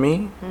deal to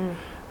me.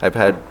 I've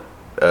had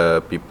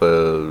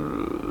people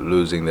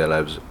losing their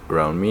lives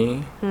around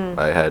me.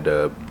 I had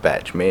a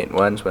batchmate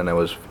once when I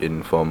was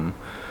in Form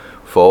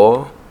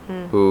 4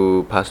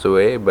 who passed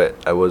away, but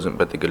I wasn't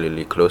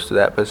particularly close to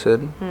that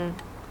person.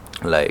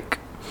 Like,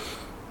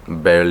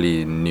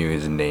 barely knew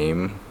his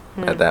name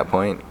at that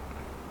point.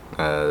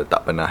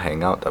 Tak pernah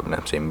hang out, tak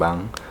pernah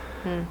sembang.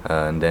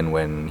 And then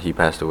when he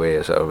passed away,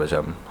 I sort of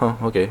macam,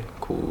 okay,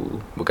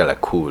 cool.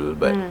 Bukanlah cool,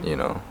 but you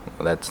know,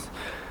 that's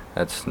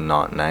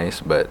not nice,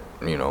 but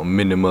you know,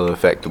 minimal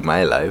effect to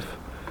my life.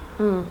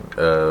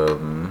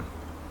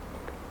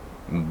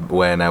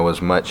 When I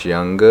was much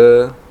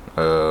younger,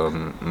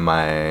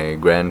 my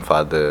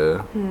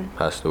grandfather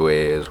passed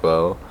away as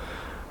well.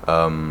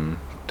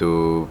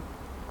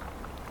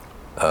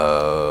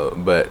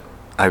 But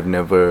I've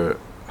never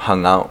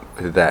hung out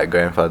with that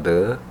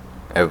grandfather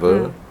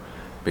ever,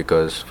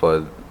 because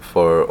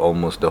for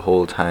almost the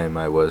whole time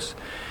I was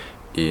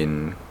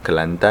in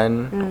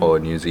Kelantan or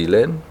New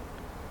Zealand.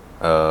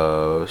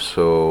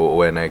 So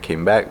when I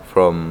came back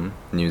from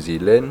New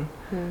Zealand,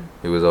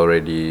 he was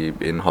already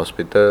in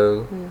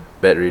hospital,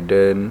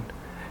 bedridden,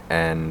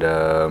 and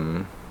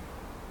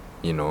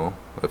you know,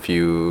 a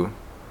few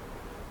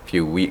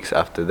weeks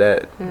after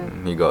that,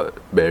 he got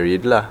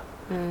buried lah.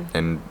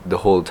 And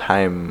the whole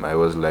time I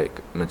was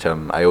like,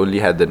 macam, I only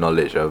had the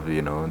knowledge of,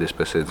 you know, this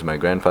person's my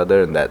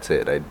grandfather, and that's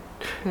it. I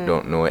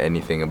don't know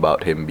anything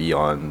about him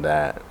beyond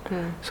that.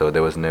 So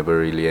there was never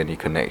really any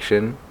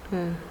connection.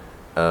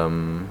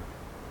 And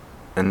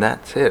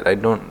that's it. I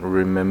don't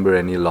remember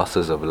any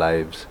losses of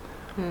lives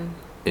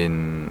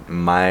in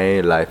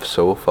my life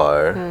so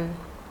far.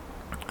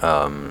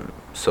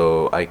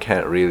 So I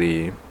can't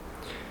really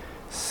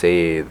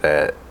say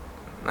that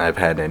I've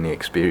had any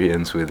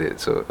experience with it.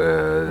 So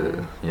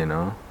you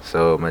know,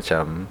 so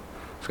macam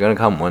it's gonna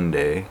come one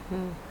day.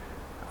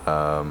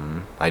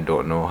 I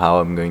don't know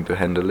how I'm going to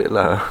handle it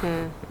lah.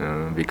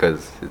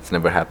 Because it's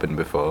never happened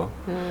before.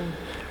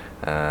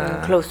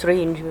 Close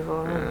range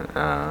before.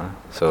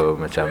 So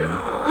macam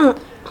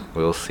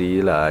we'll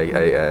see lah.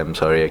 I'm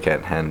sorry I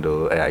can't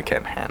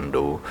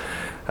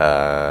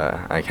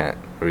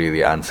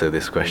really answer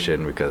this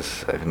question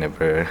because I've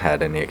never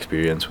had any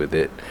experience with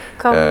it.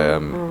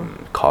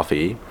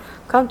 Coffee.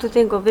 Come to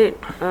think of it,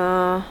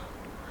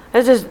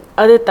 there's this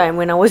other time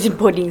when I was in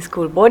boarding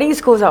school. Boarding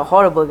schools are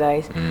horrible,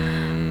 guys.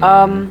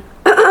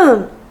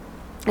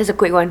 There's a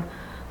quick one.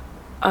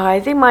 I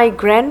think my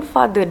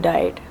grandfather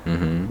died.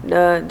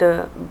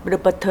 The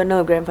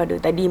paternal grandfather,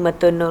 tadi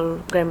maternal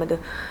grandmother.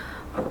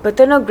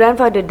 Paternal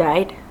grandfather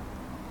died,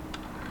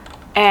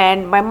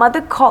 and my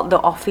mother called the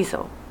office.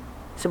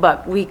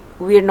 Sebab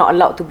we're not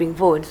allowed to bring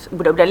phones.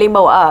 Budak-budak lain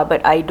bawa but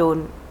I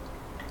don't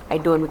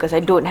because I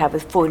don't have a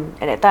phone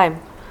at that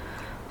time.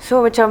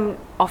 So macam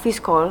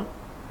office call,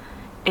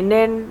 and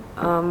then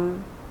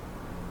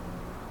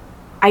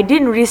I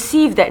didn't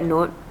receive that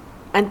note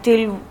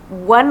until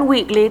 1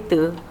 week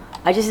later.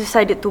 I just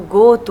decided to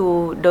go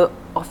to the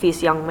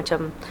office yang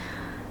macam.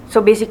 So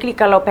basically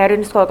kalau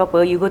parents call ke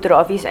apa, you go to the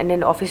office and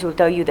then the office will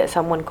tell you that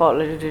someone called.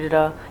 You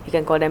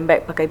can call them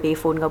back pakai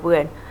payphone ke apa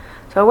kan.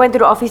 So I went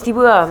to the office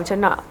tiba lah,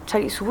 macam nak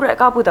cari surat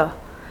ke apa tau.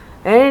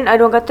 And then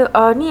ada orang kata,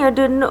 ni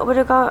ada note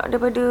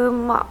daripada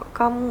mak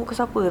kamu ke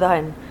siapa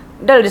tahan.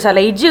 Dah ada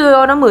salah eja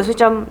orang nama. So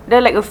macam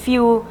there are like a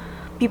few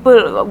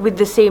people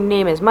with the same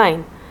name as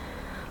mine.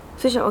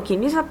 So macam okay,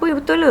 ni siapa yang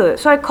betul ke?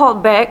 So I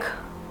called back.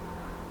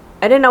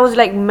 And then I was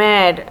like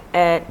mad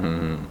at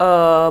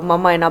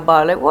Mama and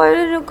Abba. Like, why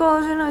didn't you call?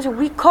 And I said,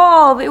 we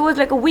called. It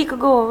was like a week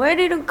ago. Why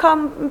didn't you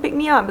come and pick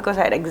me up? Because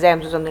I had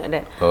exams or something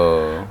like that.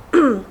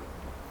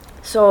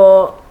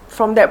 So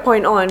from that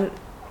point on,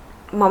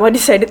 Mama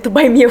decided to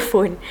buy me a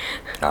phone.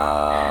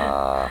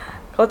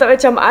 Kalau tak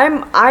macam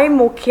I'm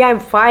okay,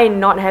 I'm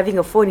fine not having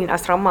a phone in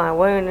asrama.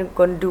 What am I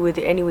gonna do with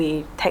it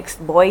anyway?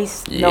 Text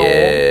boys? No.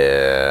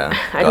 Yeah.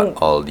 I don't.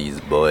 All these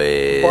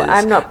boys. Well,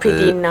 I'm not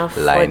pretty enough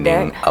for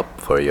lining that. up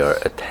for your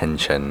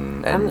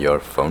attention and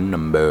your phone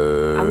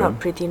number. I'm not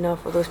pretty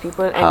enough for those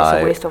people, and it's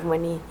a waste of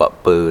money.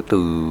 Apa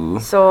tu?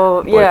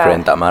 So yeah.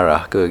 Boyfriend tak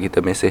marah ke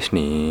kita message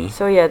ni?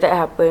 So yeah, that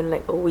happened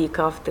like a week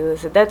after.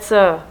 So that's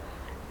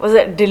was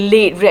that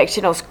delayed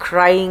reaction. I was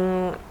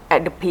crying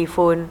at the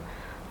payphone.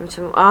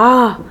 Macam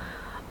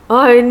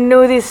I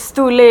know this is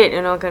too late,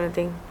 you know, kind of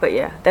thing. But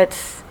yeah,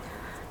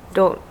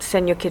 don't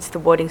send your kids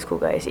to boarding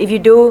school, guys. If you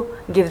do,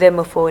 give them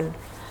a phone.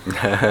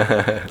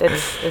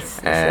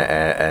 that's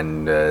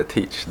and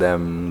teach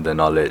them the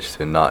knowledge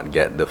to not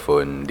get the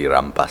phone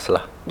dirampas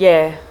lah.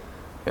 Yeah.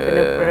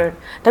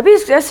 Tapi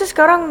rasa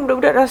sekarang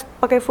budak-budak dah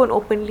pakai phone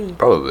openly.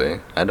 Probably,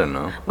 I don't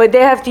know. But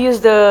they have to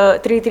use the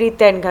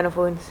 3310 kind of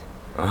phones.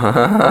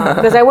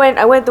 Because I went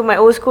to my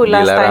old school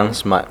last time. Dilarang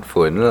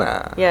smartphone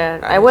lah.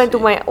 Yeah, I went to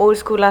my old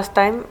school last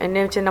time, and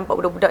then macam nampak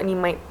budak-budak ni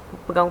mic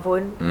pegang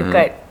phone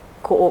dekat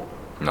co-op.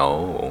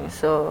 No.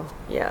 So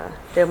yeah,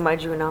 they're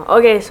maju now.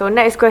 Okay, so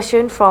next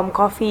question from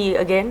Coffee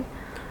again.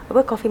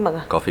 Apa Coffee Mug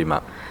ah? Coffee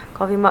Mug.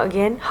 Coffee Mug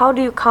again. How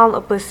do you calm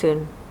a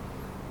person?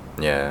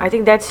 Yeah. I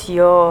think that's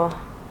your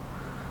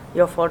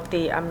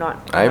forte. I'm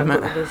not good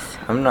with this.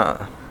 I'm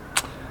not.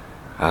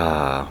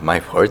 My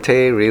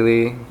forte,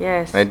 really?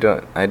 Yes. I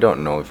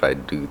don't know if I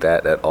do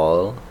that at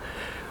all.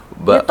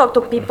 You But talk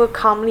to people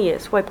calmly.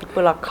 That's why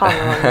people are calm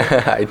around you.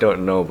 I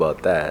don't know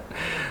about that,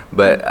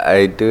 but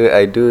I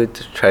do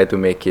try to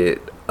make it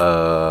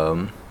a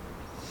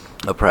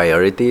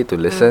priority to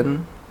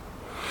listen,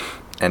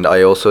 and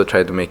I also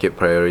try to make it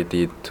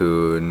priority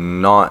to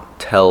not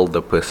tell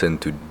the person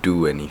to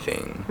do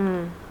anything.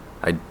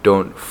 I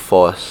don't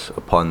force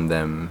upon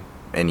them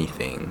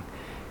anything.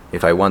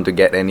 If I want to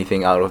get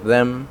anything out of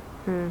them,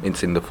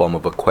 it's in the form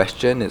of a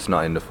question. It's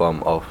not in the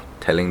form of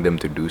telling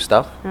them to do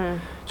stuff.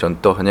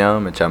 Contohnya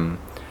macam,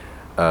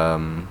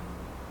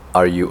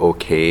 are you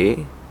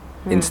okay?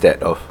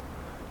 Instead of,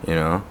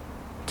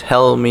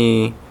 tell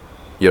me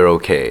you're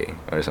okay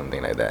or something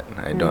like that.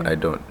 I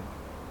don't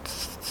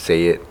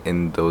say it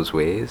in those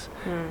ways.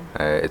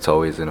 It's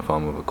always in the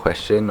form of a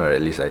question, or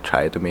at least I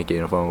try to make it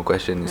in the form of a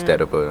question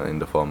instead of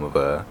in the form of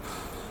a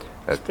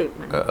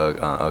Statement.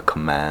 A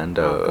command,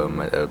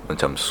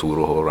 macam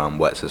suruh orang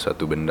buat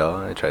sesuatu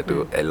benda. I try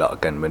to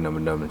elakkan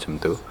benda-benda macam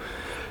tu.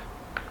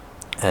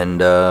 And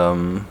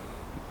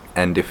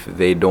if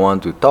they don't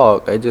want to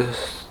talk, I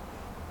just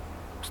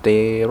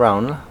stick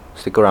around,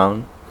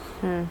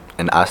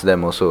 and ask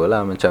them also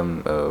lah,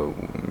 macam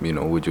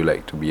would you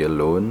like to be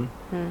alone?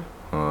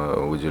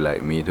 Would you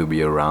like me to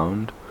be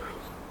around?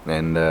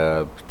 And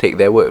take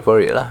their word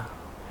for it lah.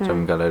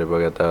 Macam kalau dia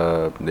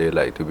kata they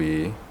like to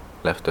be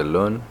left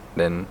alone,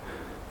 then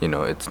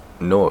it's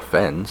no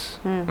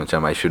offense.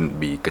 Macam I shouldn't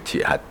be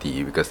kecil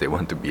hati because they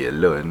want to be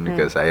alone,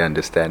 because I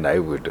understand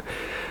I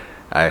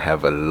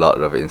have a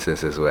lot of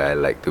instances where I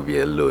like to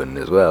be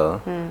alone as well.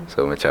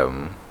 So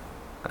macam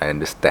I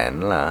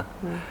understand lah.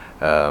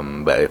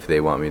 But if they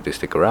want me to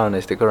stick around,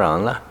 I stick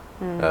around lah.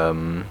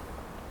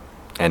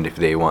 And if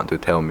they want to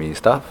tell me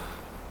stuff,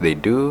 they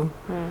do.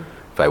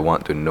 If I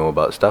want to know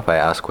about stuff, I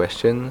ask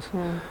questions.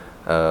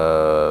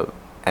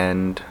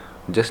 And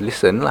just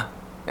listen lah.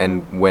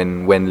 And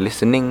when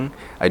listening,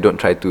 I don't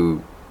try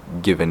to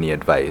give any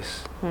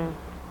advice.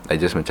 I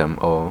just macam,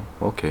 oh,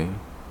 okay.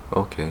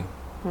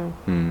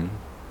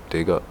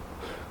 Tengok.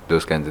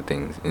 Those kinds of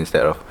things.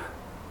 Instead of,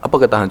 apa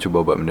kata hang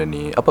cuba buat benda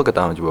ni? Apa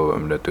kata hang cuba buat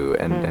benda tu?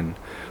 And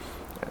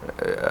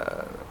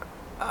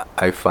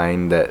I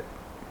find that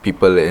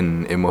people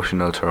in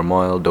emotional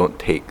turmoil don't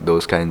take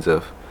those kinds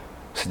of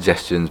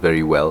suggestions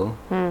very well.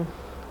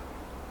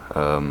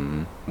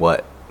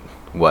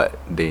 What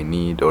they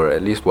need, or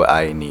at least what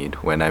I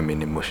need when I'm in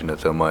emotional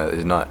turmoil,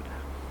 is not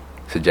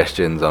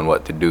suggestions on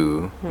what to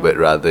do, but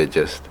rather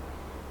just,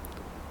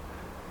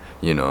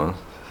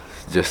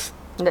 just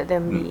let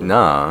them be.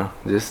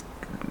 Just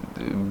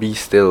be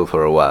still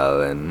for a while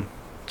and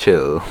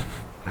chill.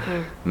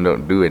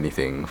 Don't do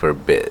anything for a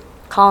bit.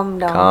 Calm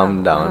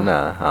down.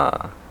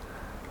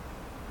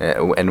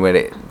 And when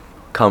it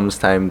comes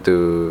time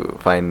to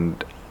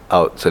find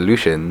out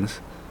solutions,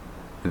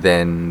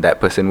 then that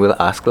person will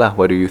ask lah,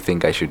 what do you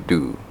think I should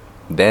do?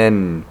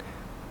 Then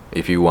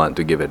if you want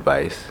to give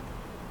advice,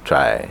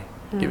 try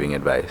giving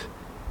advice.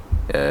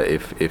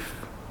 If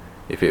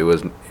it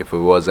wasn't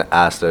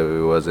asked, or if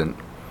it wasn't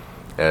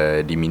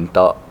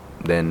diminta,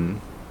 then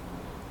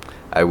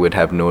I would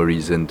have no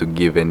reason to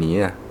give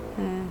any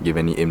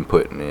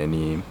input,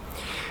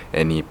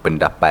 any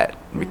pendapat,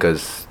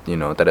 because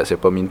tak ada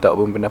siapa minta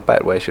pun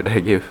pendapat, why should I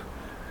give?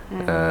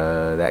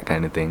 That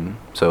kind of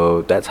thing.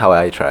 So that's how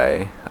I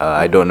try.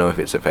 I don't know if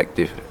it's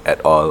effective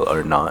at all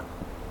or not,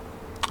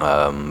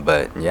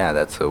 but yeah,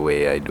 that's the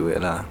way I do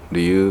it lah.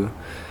 Do you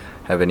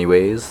have any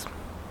ways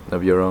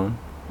of your own?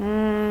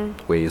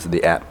 Waze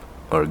the app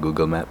or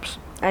Google Maps?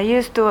 I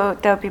used to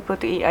tell people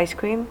to eat ice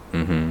cream.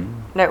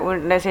 Like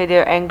let's say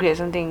they're angry at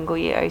something, go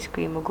eat ice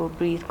cream, or go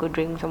breathe, go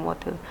drink some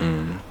water.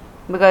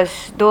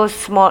 Because those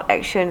small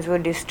actions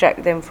will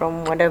distract them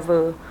from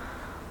whatever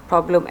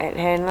problem at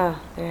hand lah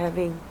they're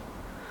having.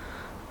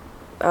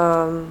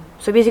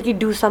 So basically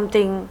do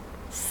something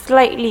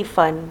slightly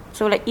fun.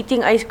 So like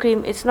eating ice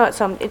cream, it's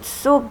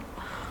so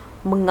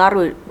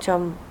mengarut.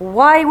 Macam,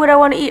 why would I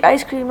want to eat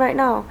ice cream right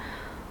now?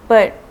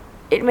 But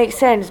it makes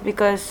sense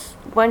because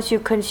once you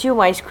consume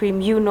ice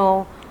cream,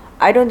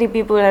 I don't think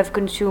people have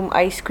consumed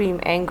ice cream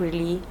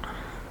angrily.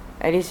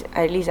 At least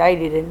I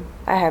didn't.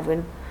 I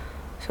haven't.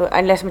 So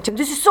unless macam,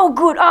 this is so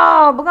good,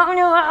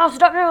 bengangnya,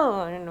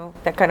 sedapnya,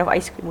 that kind of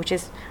ice cream, which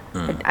is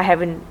I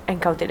haven't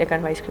encountered that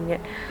kind of ice cream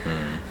yet.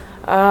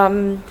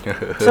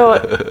 So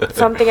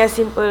something as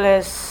simple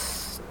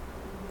as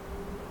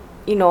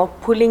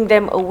pulling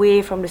them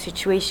away from the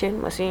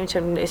situation. Maksudnya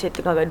macam let's say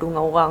tengah gaduh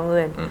dengan orang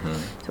kan.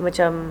 So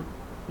macam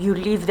you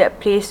leave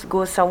that place,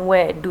 go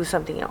somewhere and do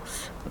something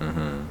else.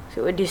 So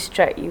it will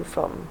distract you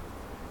from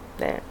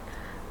that.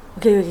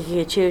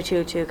 Okay, chill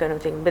kind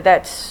of thing. But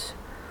that's,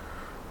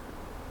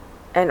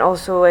 and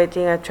also I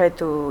think I try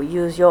to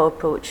use your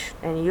approach,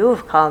 and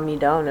you've calmed me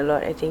down a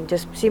lot, I think,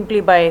 just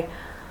simply by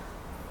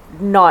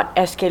not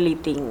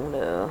escalating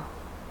the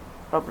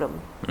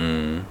problem.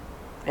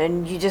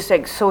 And you just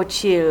like so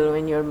chill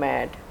when you're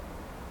mad,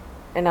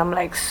 and I'm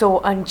like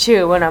so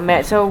unchill when I'm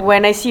mad. So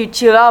when I see you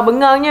chill,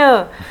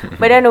 bengangnya.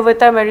 But then over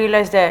time I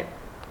realized that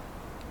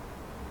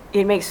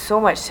it makes so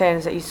much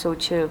sense that you're so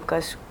chill,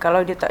 because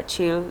kalau dia tak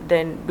chill,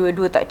 then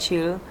dua-dua tak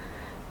chill,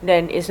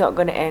 then it's not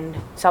gonna end.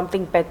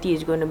 Something petty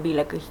is gonna be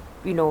like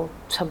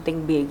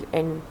something big,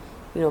 and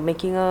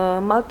making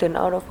a mountain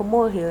out of a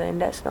molehill,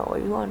 and that's not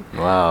what you want.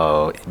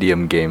 Wow,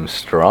 idiom game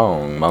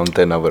strong.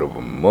 Mountain out of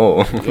a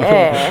mole.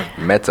 Yeah.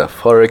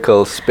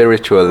 Metaphorical,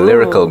 spiritual,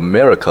 lyrical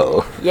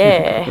miracle.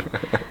 Yeah.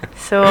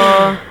 So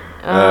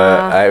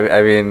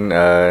I mean,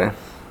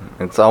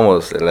 it's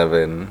almost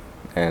 11,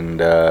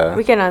 and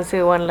we can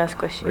answer one last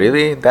question.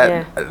 Really?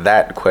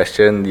 That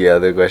question, the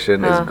other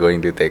question, is going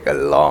to take a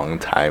long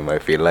time, I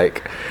feel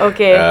like.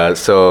 Okay.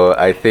 So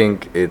I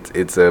think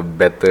it's a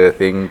better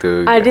thing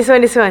to this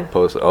one.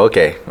 post.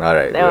 Okay, all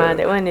right.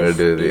 That one is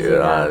we'll do easy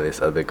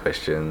this other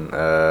question.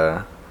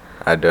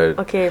 Ada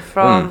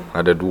from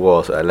ada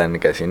dua soalan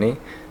dekat sini.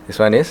 This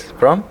one is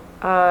from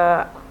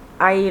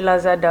Ai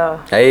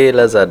Lazada.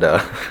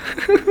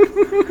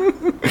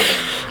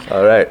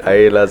 Alright,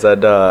 Ai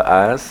Lazada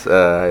asks,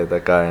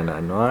 Taka and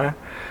Anwar,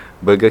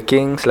 Burger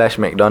King /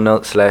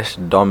 McDonald's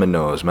 /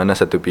 Domino's, mana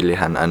satu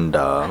pilihan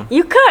anda?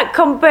 You can't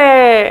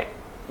compare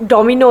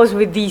Domino's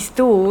with these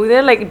two.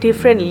 They're like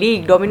different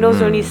league.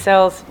 Domino's only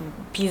sells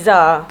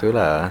pizza.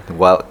 Itulah,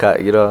 wild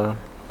card gitu,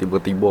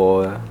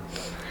 tiba-tiba.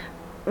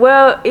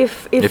 Well,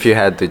 if you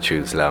had to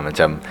choose lah,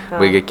 macam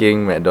Burger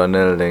King,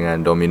 McDonald's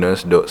dengan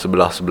Domino's duduk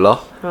sebelah-sebelah,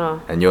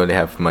 and you only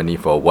have money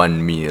for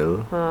one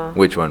meal,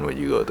 which one would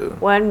you go to?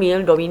 One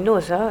meal,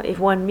 Domino's if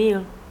one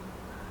meal.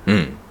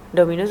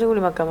 Domino's aku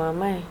boleh makan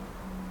ramai.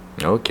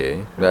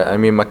 Okay. I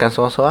mean, makan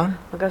seorang-seorang?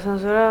 Makan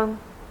seorang-seorang,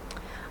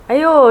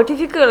 Ayo,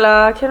 difficult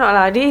lah. Cannot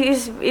lah.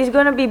 This is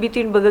gonna be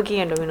between Burger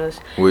King and Domino's.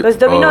 Would- Because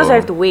Domino's oh.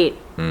 I have to wait.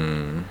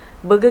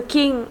 Burger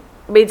King,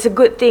 but it's a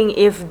good thing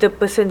if the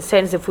person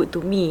sends the food to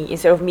me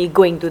instead of me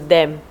going to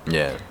them.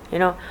 Yeah. You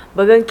know,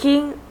 Burger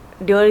King,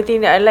 the only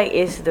thing that I like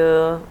is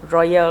the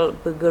Royal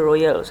Burger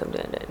Royal or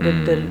something like that.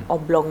 The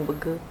oblong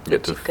burger, the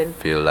Get to chicken.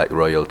 feel like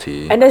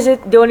royalty. And that's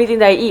the only thing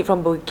that I eat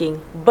from Burger King.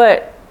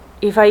 But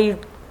if I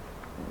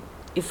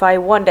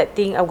want that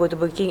thing, I'll go to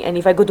Burger King. And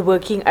if I go to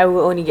Burger King, I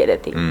will only get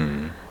that thing.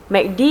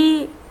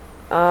 McD,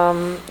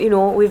 you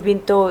know, we've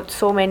been told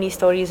so many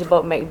stories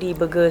about McD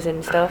burgers and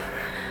stuff.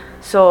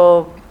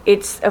 So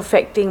it's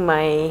affecting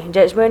my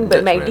judgment.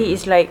 But Judgment. McD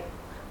is like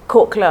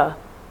Coke lah.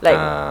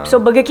 Like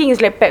so Burger King is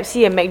like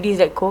Pepsi and McD is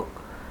like Coke.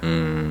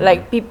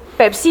 Like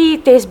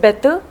Pepsi tastes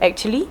better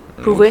actually,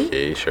 proven.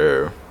 Okay,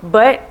 sure.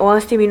 But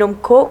orang still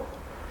minum Coke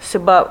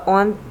sebab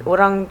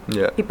orang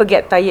Yeah. people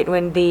get tired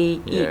when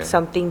they Yeah. eat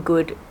something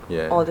good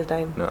Yeah. all the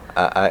time. No,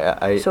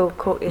 I So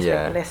Coke is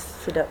yeah. like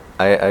less sedap.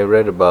 I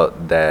read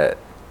about that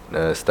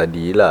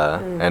study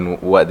lah, and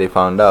what they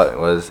found out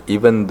was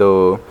even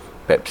though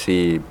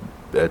Pepsi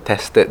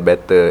tested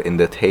better in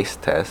the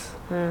taste test,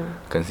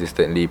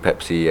 consistently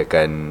Pepsi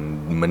akan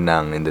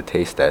menang in the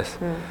taste test.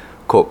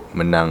 Coke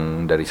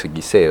menang dari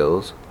segi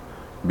sales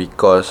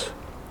because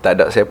tak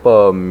ada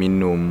siapa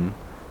minum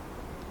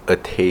a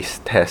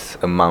taste test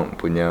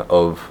amount punya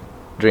of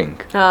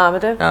drink.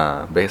 Betul.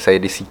 Saya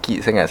ada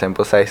sikit sangat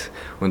sample size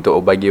untuk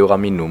bagi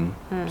orang minum,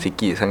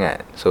 sikit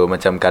sangat. So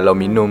macam kalau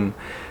minum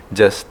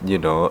just you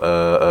know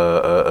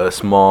a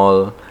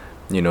small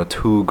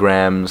 2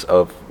 grams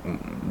of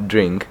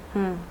drink,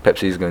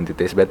 Pepsi is going to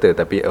taste better.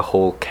 Tapi a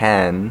whole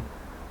can,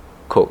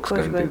 Coke's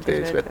going to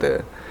taste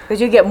better. Because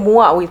you get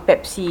muak with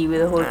Pepsi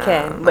with the whole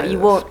can, but I you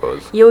won't.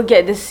 suppose. You'll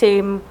get the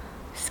same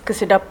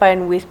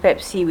kesedapan with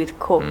Pepsi with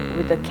Coke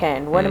with the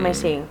can. What am I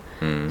saying?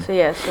 So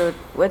yeah. So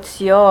what's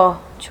your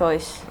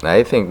choice?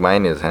 I think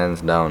mine is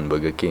hands down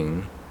Burger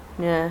King.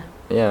 Yeah.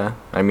 Yeah,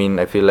 I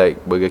mean I feel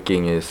like Burger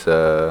King is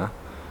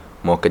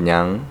more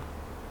kenyang,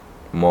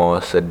 more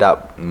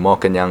sedap, more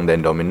kenyang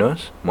than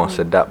Domino's, more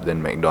sedap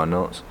than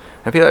McDonald's.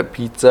 I feel like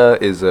pizza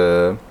is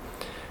a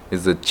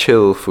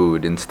chill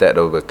food instead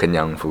of a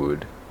kenyang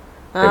food.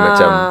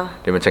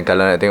 Dia macam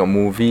kalau nak tengok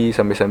movie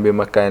sambil-sambil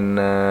makan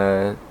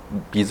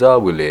pizza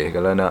boleh.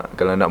 Kalau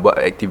nak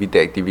buat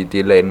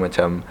aktiviti lain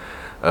macam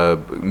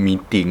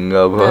meeting ke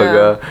apa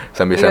ke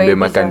sambil-sambil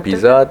makan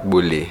pizza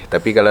boleh.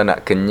 Tapi kalau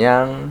nak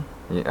kenyang,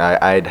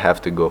 I'd have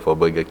to go for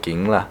Burger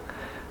King lah.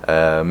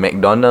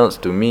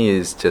 McDonald's to me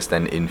is just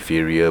an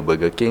inferior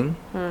Burger King.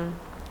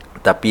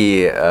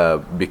 Tapi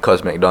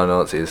because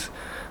McDonald's is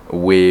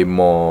way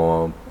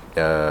more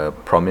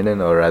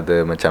prominent, or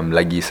rather macam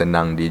lagi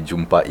senang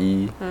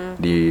dijumpai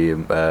di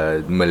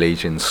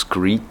Malaysian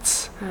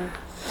streets,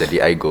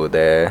 jadi I go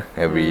there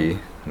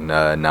every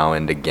now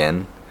and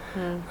again.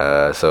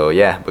 So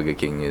yeah, Burger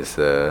King is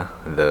the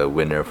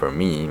winner for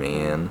me,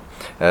 man.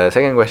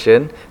 Second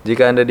question,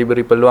 jika anda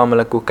diberi peluang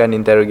melakukan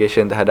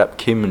interrogation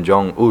terhadap Kim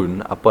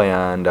Jong-un, apa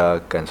yang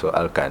anda akan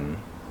soalkan?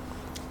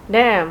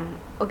 Damn.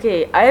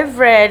 Okay, I've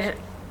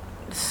read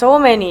so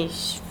many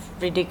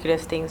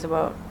ridiculous things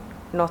about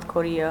North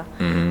Korea,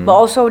 but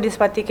also this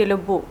particular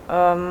book,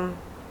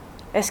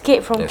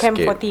 Escape from Camp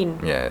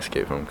 14. Yeah,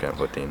 Escape from Camp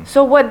 14.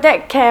 So what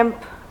that camp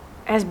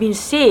has been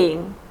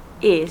saying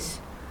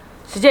is,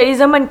 sejak di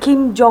zaman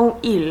Kim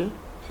Jong-il,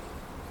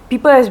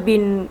 people has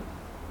been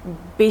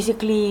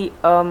basically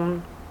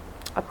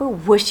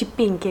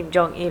worshipping Kim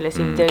Jong-il as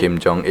if Kim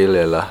Jong-il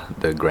ialah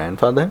the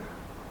grandfather?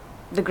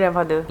 the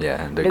grandfather.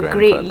 Yeah, the grandfather.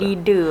 great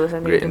leader or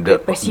something. The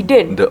great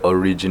president. The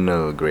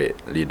original great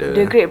leader.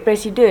 The great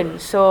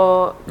president.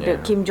 So the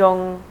Yeah. Kim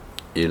Jong.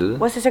 Il.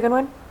 What's the second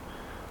one?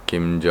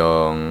 Kim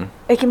Jong.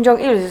 Kim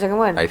Jong-il is the second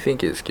one. I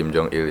think it's Kim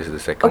Jong-il is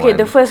the second Okay, one.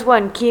 the first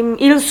one, Kim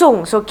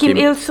Il-sung. So Kim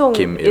Il-sung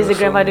Kim is the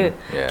Il-sung, grandfather.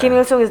 yeah. Kim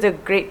Il-sung is the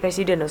great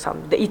president or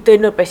something, the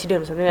eternal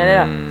president or something like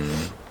that.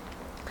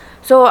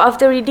 So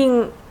after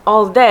reading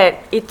all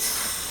that,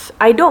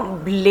 I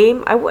don't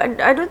blame.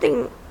 I don't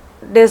think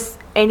there's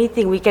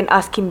anything we can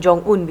ask Kim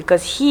Jong-un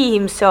because he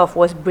himself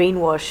was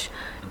brainwashed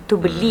to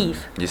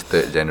believe. He's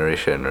third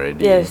generation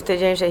already. Yes,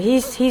 third generation.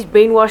 He's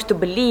brainwashed to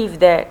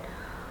believe that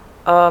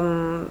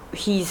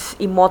he's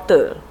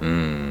immortal.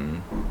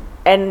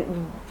 And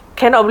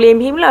cannot blame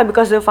him lah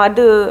because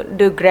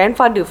the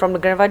grandfather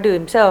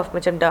himself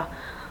macam dah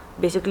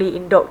basically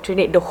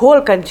indoctrinate the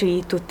whole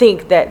country to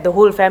think that the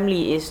whole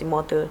family is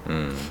immortal.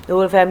 The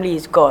whole family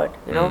is God,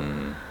 you know.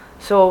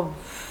 So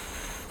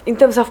in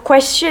terms of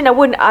question, I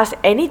wouldn't ask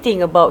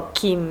anything about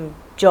Kim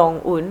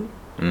Jong-un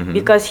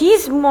because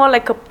he's more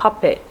like a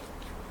puppet.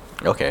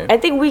 Okay. I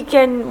think we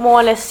can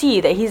more or less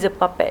see that he's a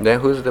puppet.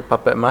 Then who's the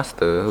puppet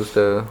master? Who's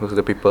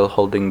the people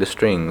holding the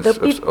strings?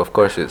 Of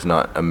course, it's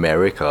not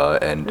America,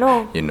 and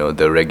No.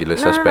 the regular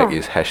suspect no.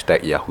 is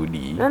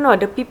 #Yahudi. No,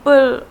 the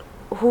people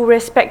who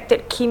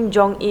respected Kim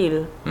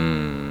Jong-il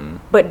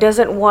but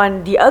doesn't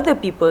want the other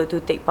people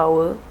to take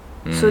power.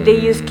 So they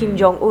use Kim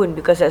Jong-un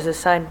because as a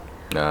son.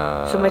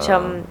 So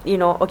macam,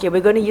 okay,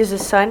 we're going to use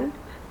the son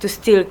to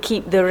still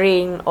keep the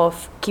reign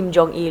of Kim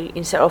Jong Il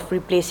instead of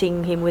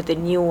replacing him with a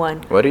new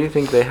one. What do you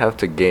think they have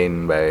to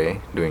gain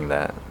by doing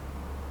that?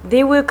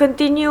 They will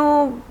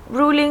continue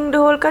ruling the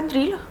whole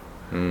country lah.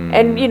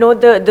 And you know,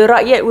 the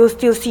rakyat will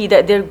still see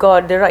that they're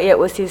God. The rakyat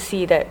will still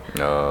see that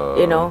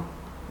you know,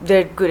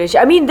 they're good.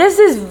 I mean, there's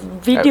this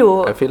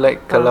video. I feel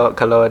like kalau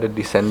ada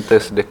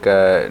dissenters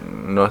dekat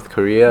North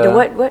Korea. The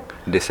what?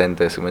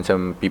 Dissenters,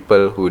 macam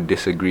people who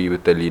disagree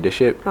with the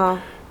leadership.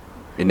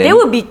 They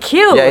will be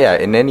killed. Yeah,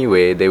 in any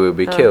way they will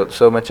be killed.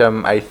 So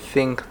macam I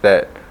think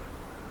that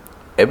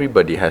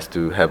everybody has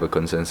to have a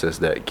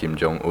consensus that Kim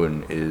Jong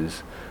Un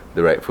is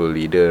the rightful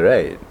leader,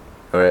 right?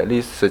 Or at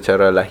least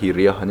secara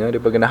lahiriahnya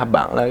dia kena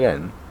habang lah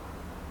kan.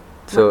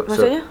 So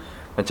maksudnya?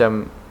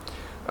 Macam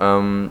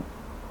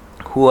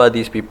who are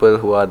these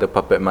people who are the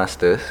puppet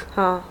masters?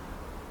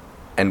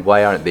 And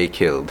why aren't they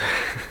killed?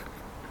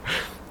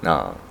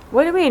 No.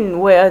 What do you mean,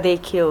 why are they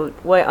killed?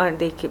 Why aren't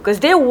they killed? Because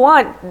they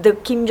want the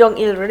Kim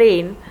Jong-il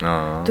reign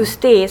to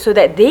stay so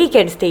that they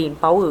can stay in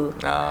power.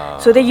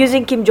 So they're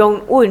using Kim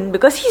Jong-un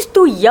because he's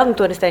too young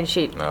to understand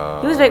shit.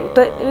 He was like,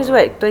 he was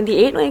what,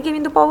 28 when he came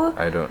into power?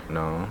 I don't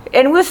know.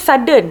 And it was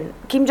sudden.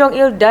 Kim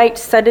Jong-il died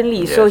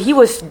suddenly. So he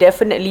was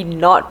definitely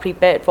not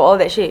prepared for all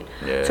that shit.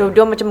 So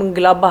dia macam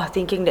menggelabah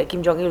thinking that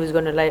Kim Jong-il was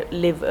going to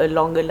live a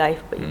longer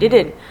life. But he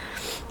didn't.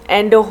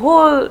 And the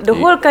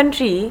whole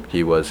country...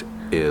 He was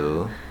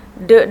ill.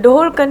 The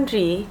whole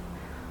country,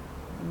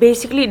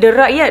 basically, the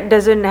rakyat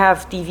doesn't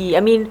have TV. I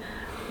mean,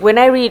 when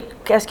I read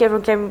SK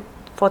from Camp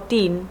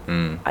 14,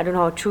 I don't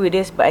know how true it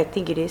is, but I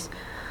think it is.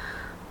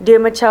 Dia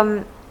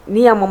macam,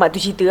 ni yang mamak tu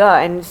cerita lah,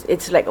 and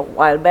it's like a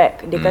while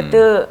back. Dia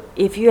kata,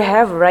 if you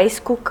have rice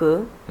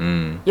cooker,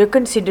 you're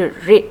considered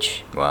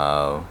rich.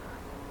 Wow.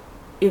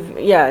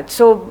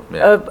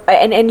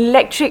 An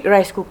electric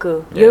rice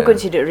cooker, you're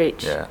considered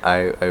rich. Yeah,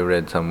 I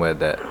read somewhere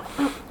that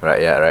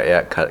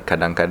rakyat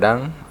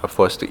kadang-kadang are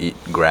forced to eat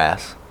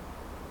grass.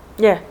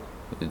 Yeah.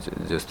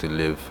 Just to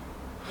live.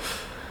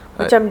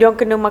 Macam diorang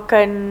kena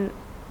makan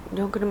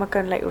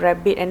like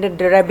rabbit, and then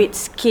the rabbit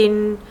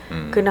skin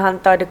kena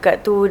hantar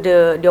dekat tu,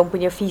 diorang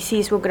punya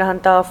feces pun kena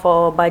hantar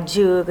for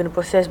baja, kena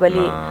proses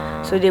balik.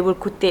 So they will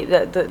kutip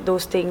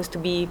those things to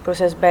be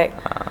processed back.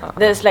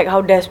 That's like how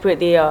desperate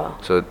they are.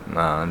 So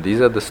these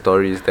are the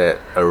stories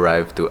that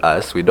arrive to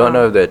us. We don't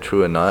know if they're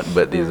true or not,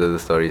 but these are the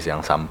stories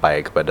yang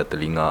sampai kepada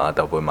telinga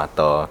ataupun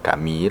mata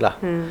kami lah.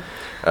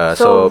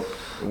 So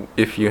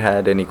if you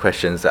had any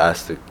questions to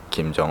ask to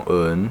Kim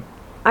Jong-un,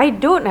 I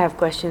don't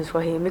have questions for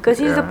him because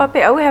he's the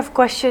puppet. I would have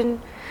question.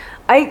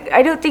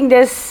 I don't think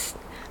there's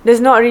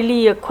not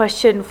really a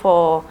question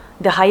for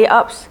the higher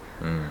ups,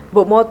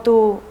 but more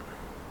to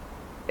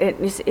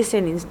it's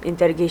an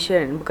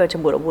interrogation, bukan macam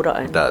borak-borak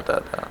kan.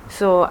 Tak.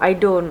 So I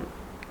don't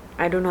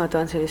know how to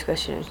answer this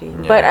question actually.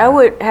 But I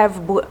would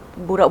have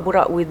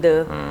borak-borak with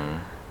the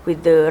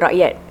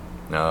rakyat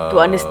to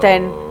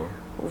understand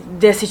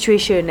their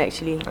situation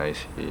actually. I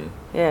see.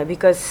 Yeah,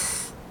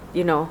 because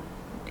you know,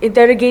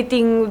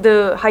 interrogating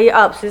the higher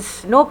ups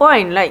is no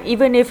point. Like,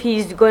 even if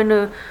he's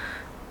gonna,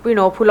 you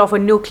know, pull off a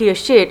nuclear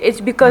shit, it's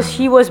because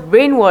he was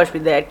brainwashed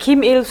with that.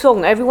 Kim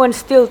Il-sung, everyone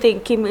still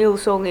think Kim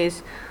Il-sung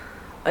is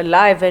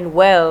alive and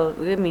well.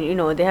 I mean, you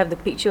know, they have the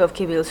picture of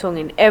Kim Il-sung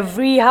in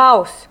every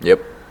house. Yep.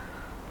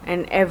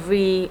 And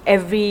every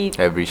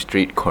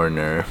street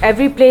corner.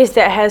 Every place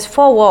that has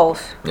 4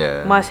 walls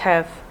must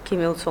have Kim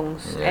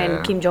Il-sung's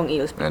and Kim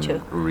Jong-il's picture.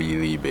 And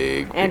really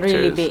big and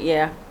pictures. Really big,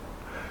 yeah.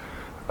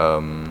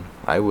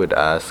 I would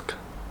ask,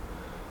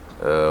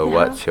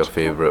 what's your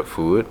favorite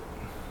food,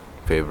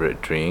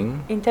 favorite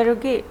drink,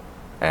 interrogate,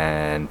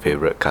 and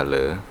favorite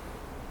color,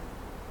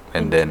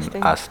 and then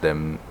ask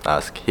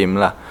him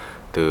lah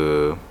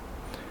to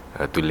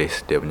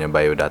tulis dia punya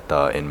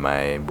biodata in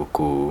my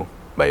buku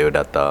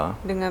biodata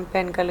dengan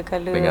pen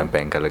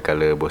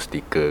color boh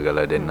stiker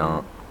kalau dia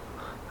nak.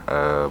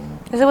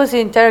 You're supposed to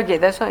interrogate.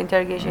 That's not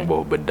interrogation.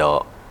 Boh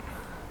bedak.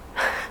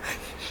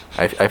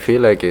 I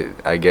feel like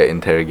I get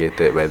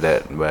interrogated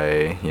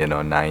by you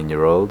know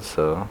 9-year-olds,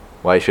 so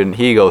why shouldn't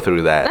he go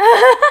through that?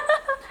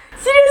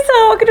 Serious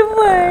ah, kena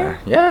buat.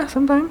 Yeah,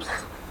 sometimes.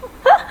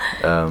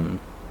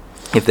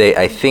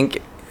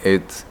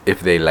 If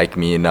they like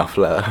me enough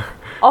lah.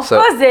 Of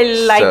course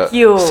they like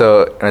you.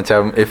 So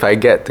macam if I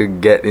get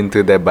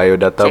into their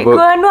biodata book.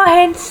 Cikgu Anwar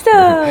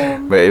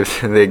handsome. But if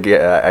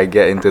I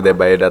get into their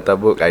biodata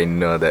book, I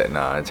know that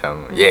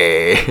macam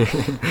yay.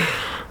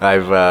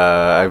 I've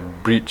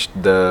breached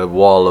the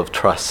wall of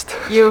trust.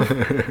 What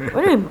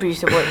do you mean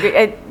breached the wall?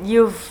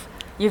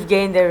 You've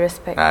gained their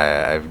respect.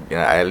 I've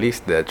at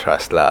least their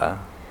trust lah.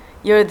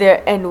 You're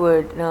their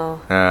N-word now.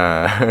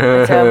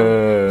 Macam,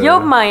 you're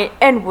my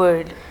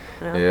N-word.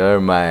 You're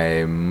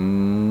my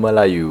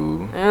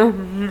Melayu.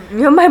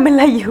 You're my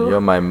Melayu. You're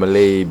my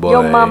Malay boy.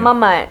 You're my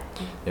mamat.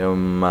 You're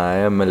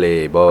my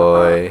Malay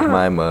boy.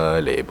 My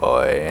Malay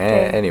boy.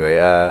 Anyway,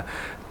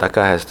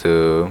 Taka has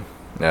to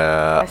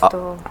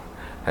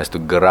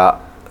gerak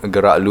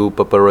Gerak Lu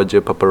Papa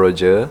Roger.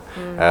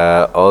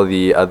 All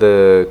the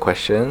other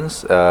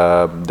questions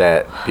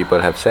that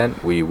people have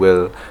sent, we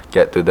will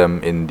get to them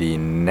in the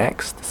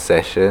next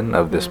session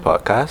of this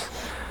podcast.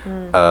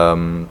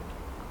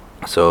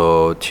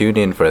 So tune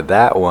in for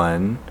that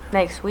one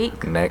Next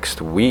week.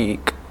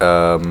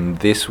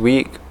 This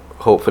week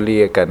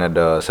hopefully akan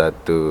ada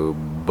satu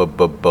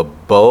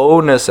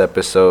bonus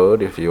episode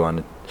if you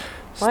want to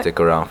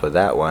stick around for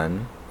that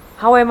one.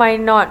 How am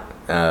I not?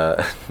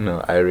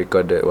 No, I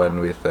recorded one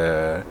with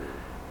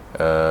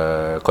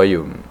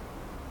Koyum.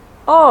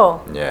 Oh.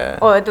 Yeah.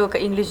 Oh, itu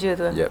kat English je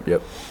tu. Yep.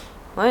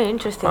 Oh,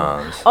 interesting.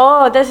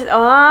 That's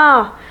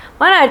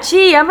mana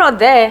Ci? I'm not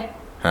there.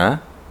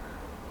 Huh?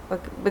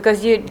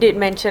 Because you did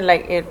mention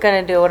like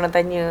kan ada orang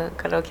tanya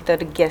kalau kita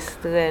ada guest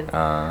tu kan.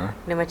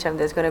 Ni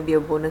macam there's gonna be a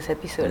bonus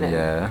episode kan.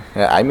 Yeah.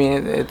 I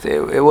mean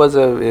it was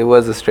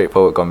a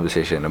straightforward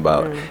conversation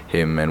about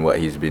him and what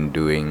he's been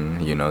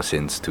doing,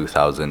 since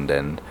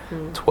 2012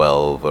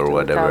 or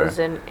whatever.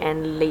 2000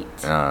 and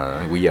late.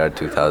 We are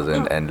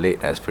 2000 and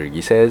late, as Fergie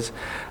says.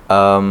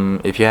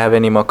 If you have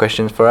any more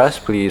questions for us,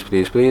 please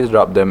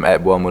drop them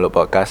at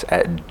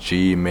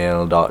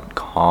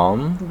buahmulutpodcast@gmail.com.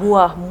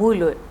 Buah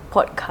Mulut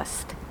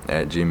Podcast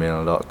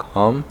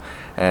 @gmail.com.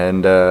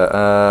 And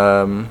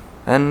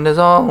as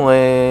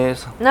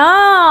always,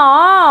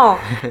 dah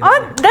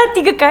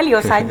 3 kali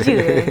saja.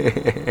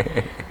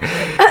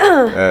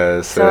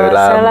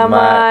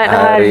 Selamat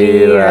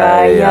Hari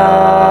Raya.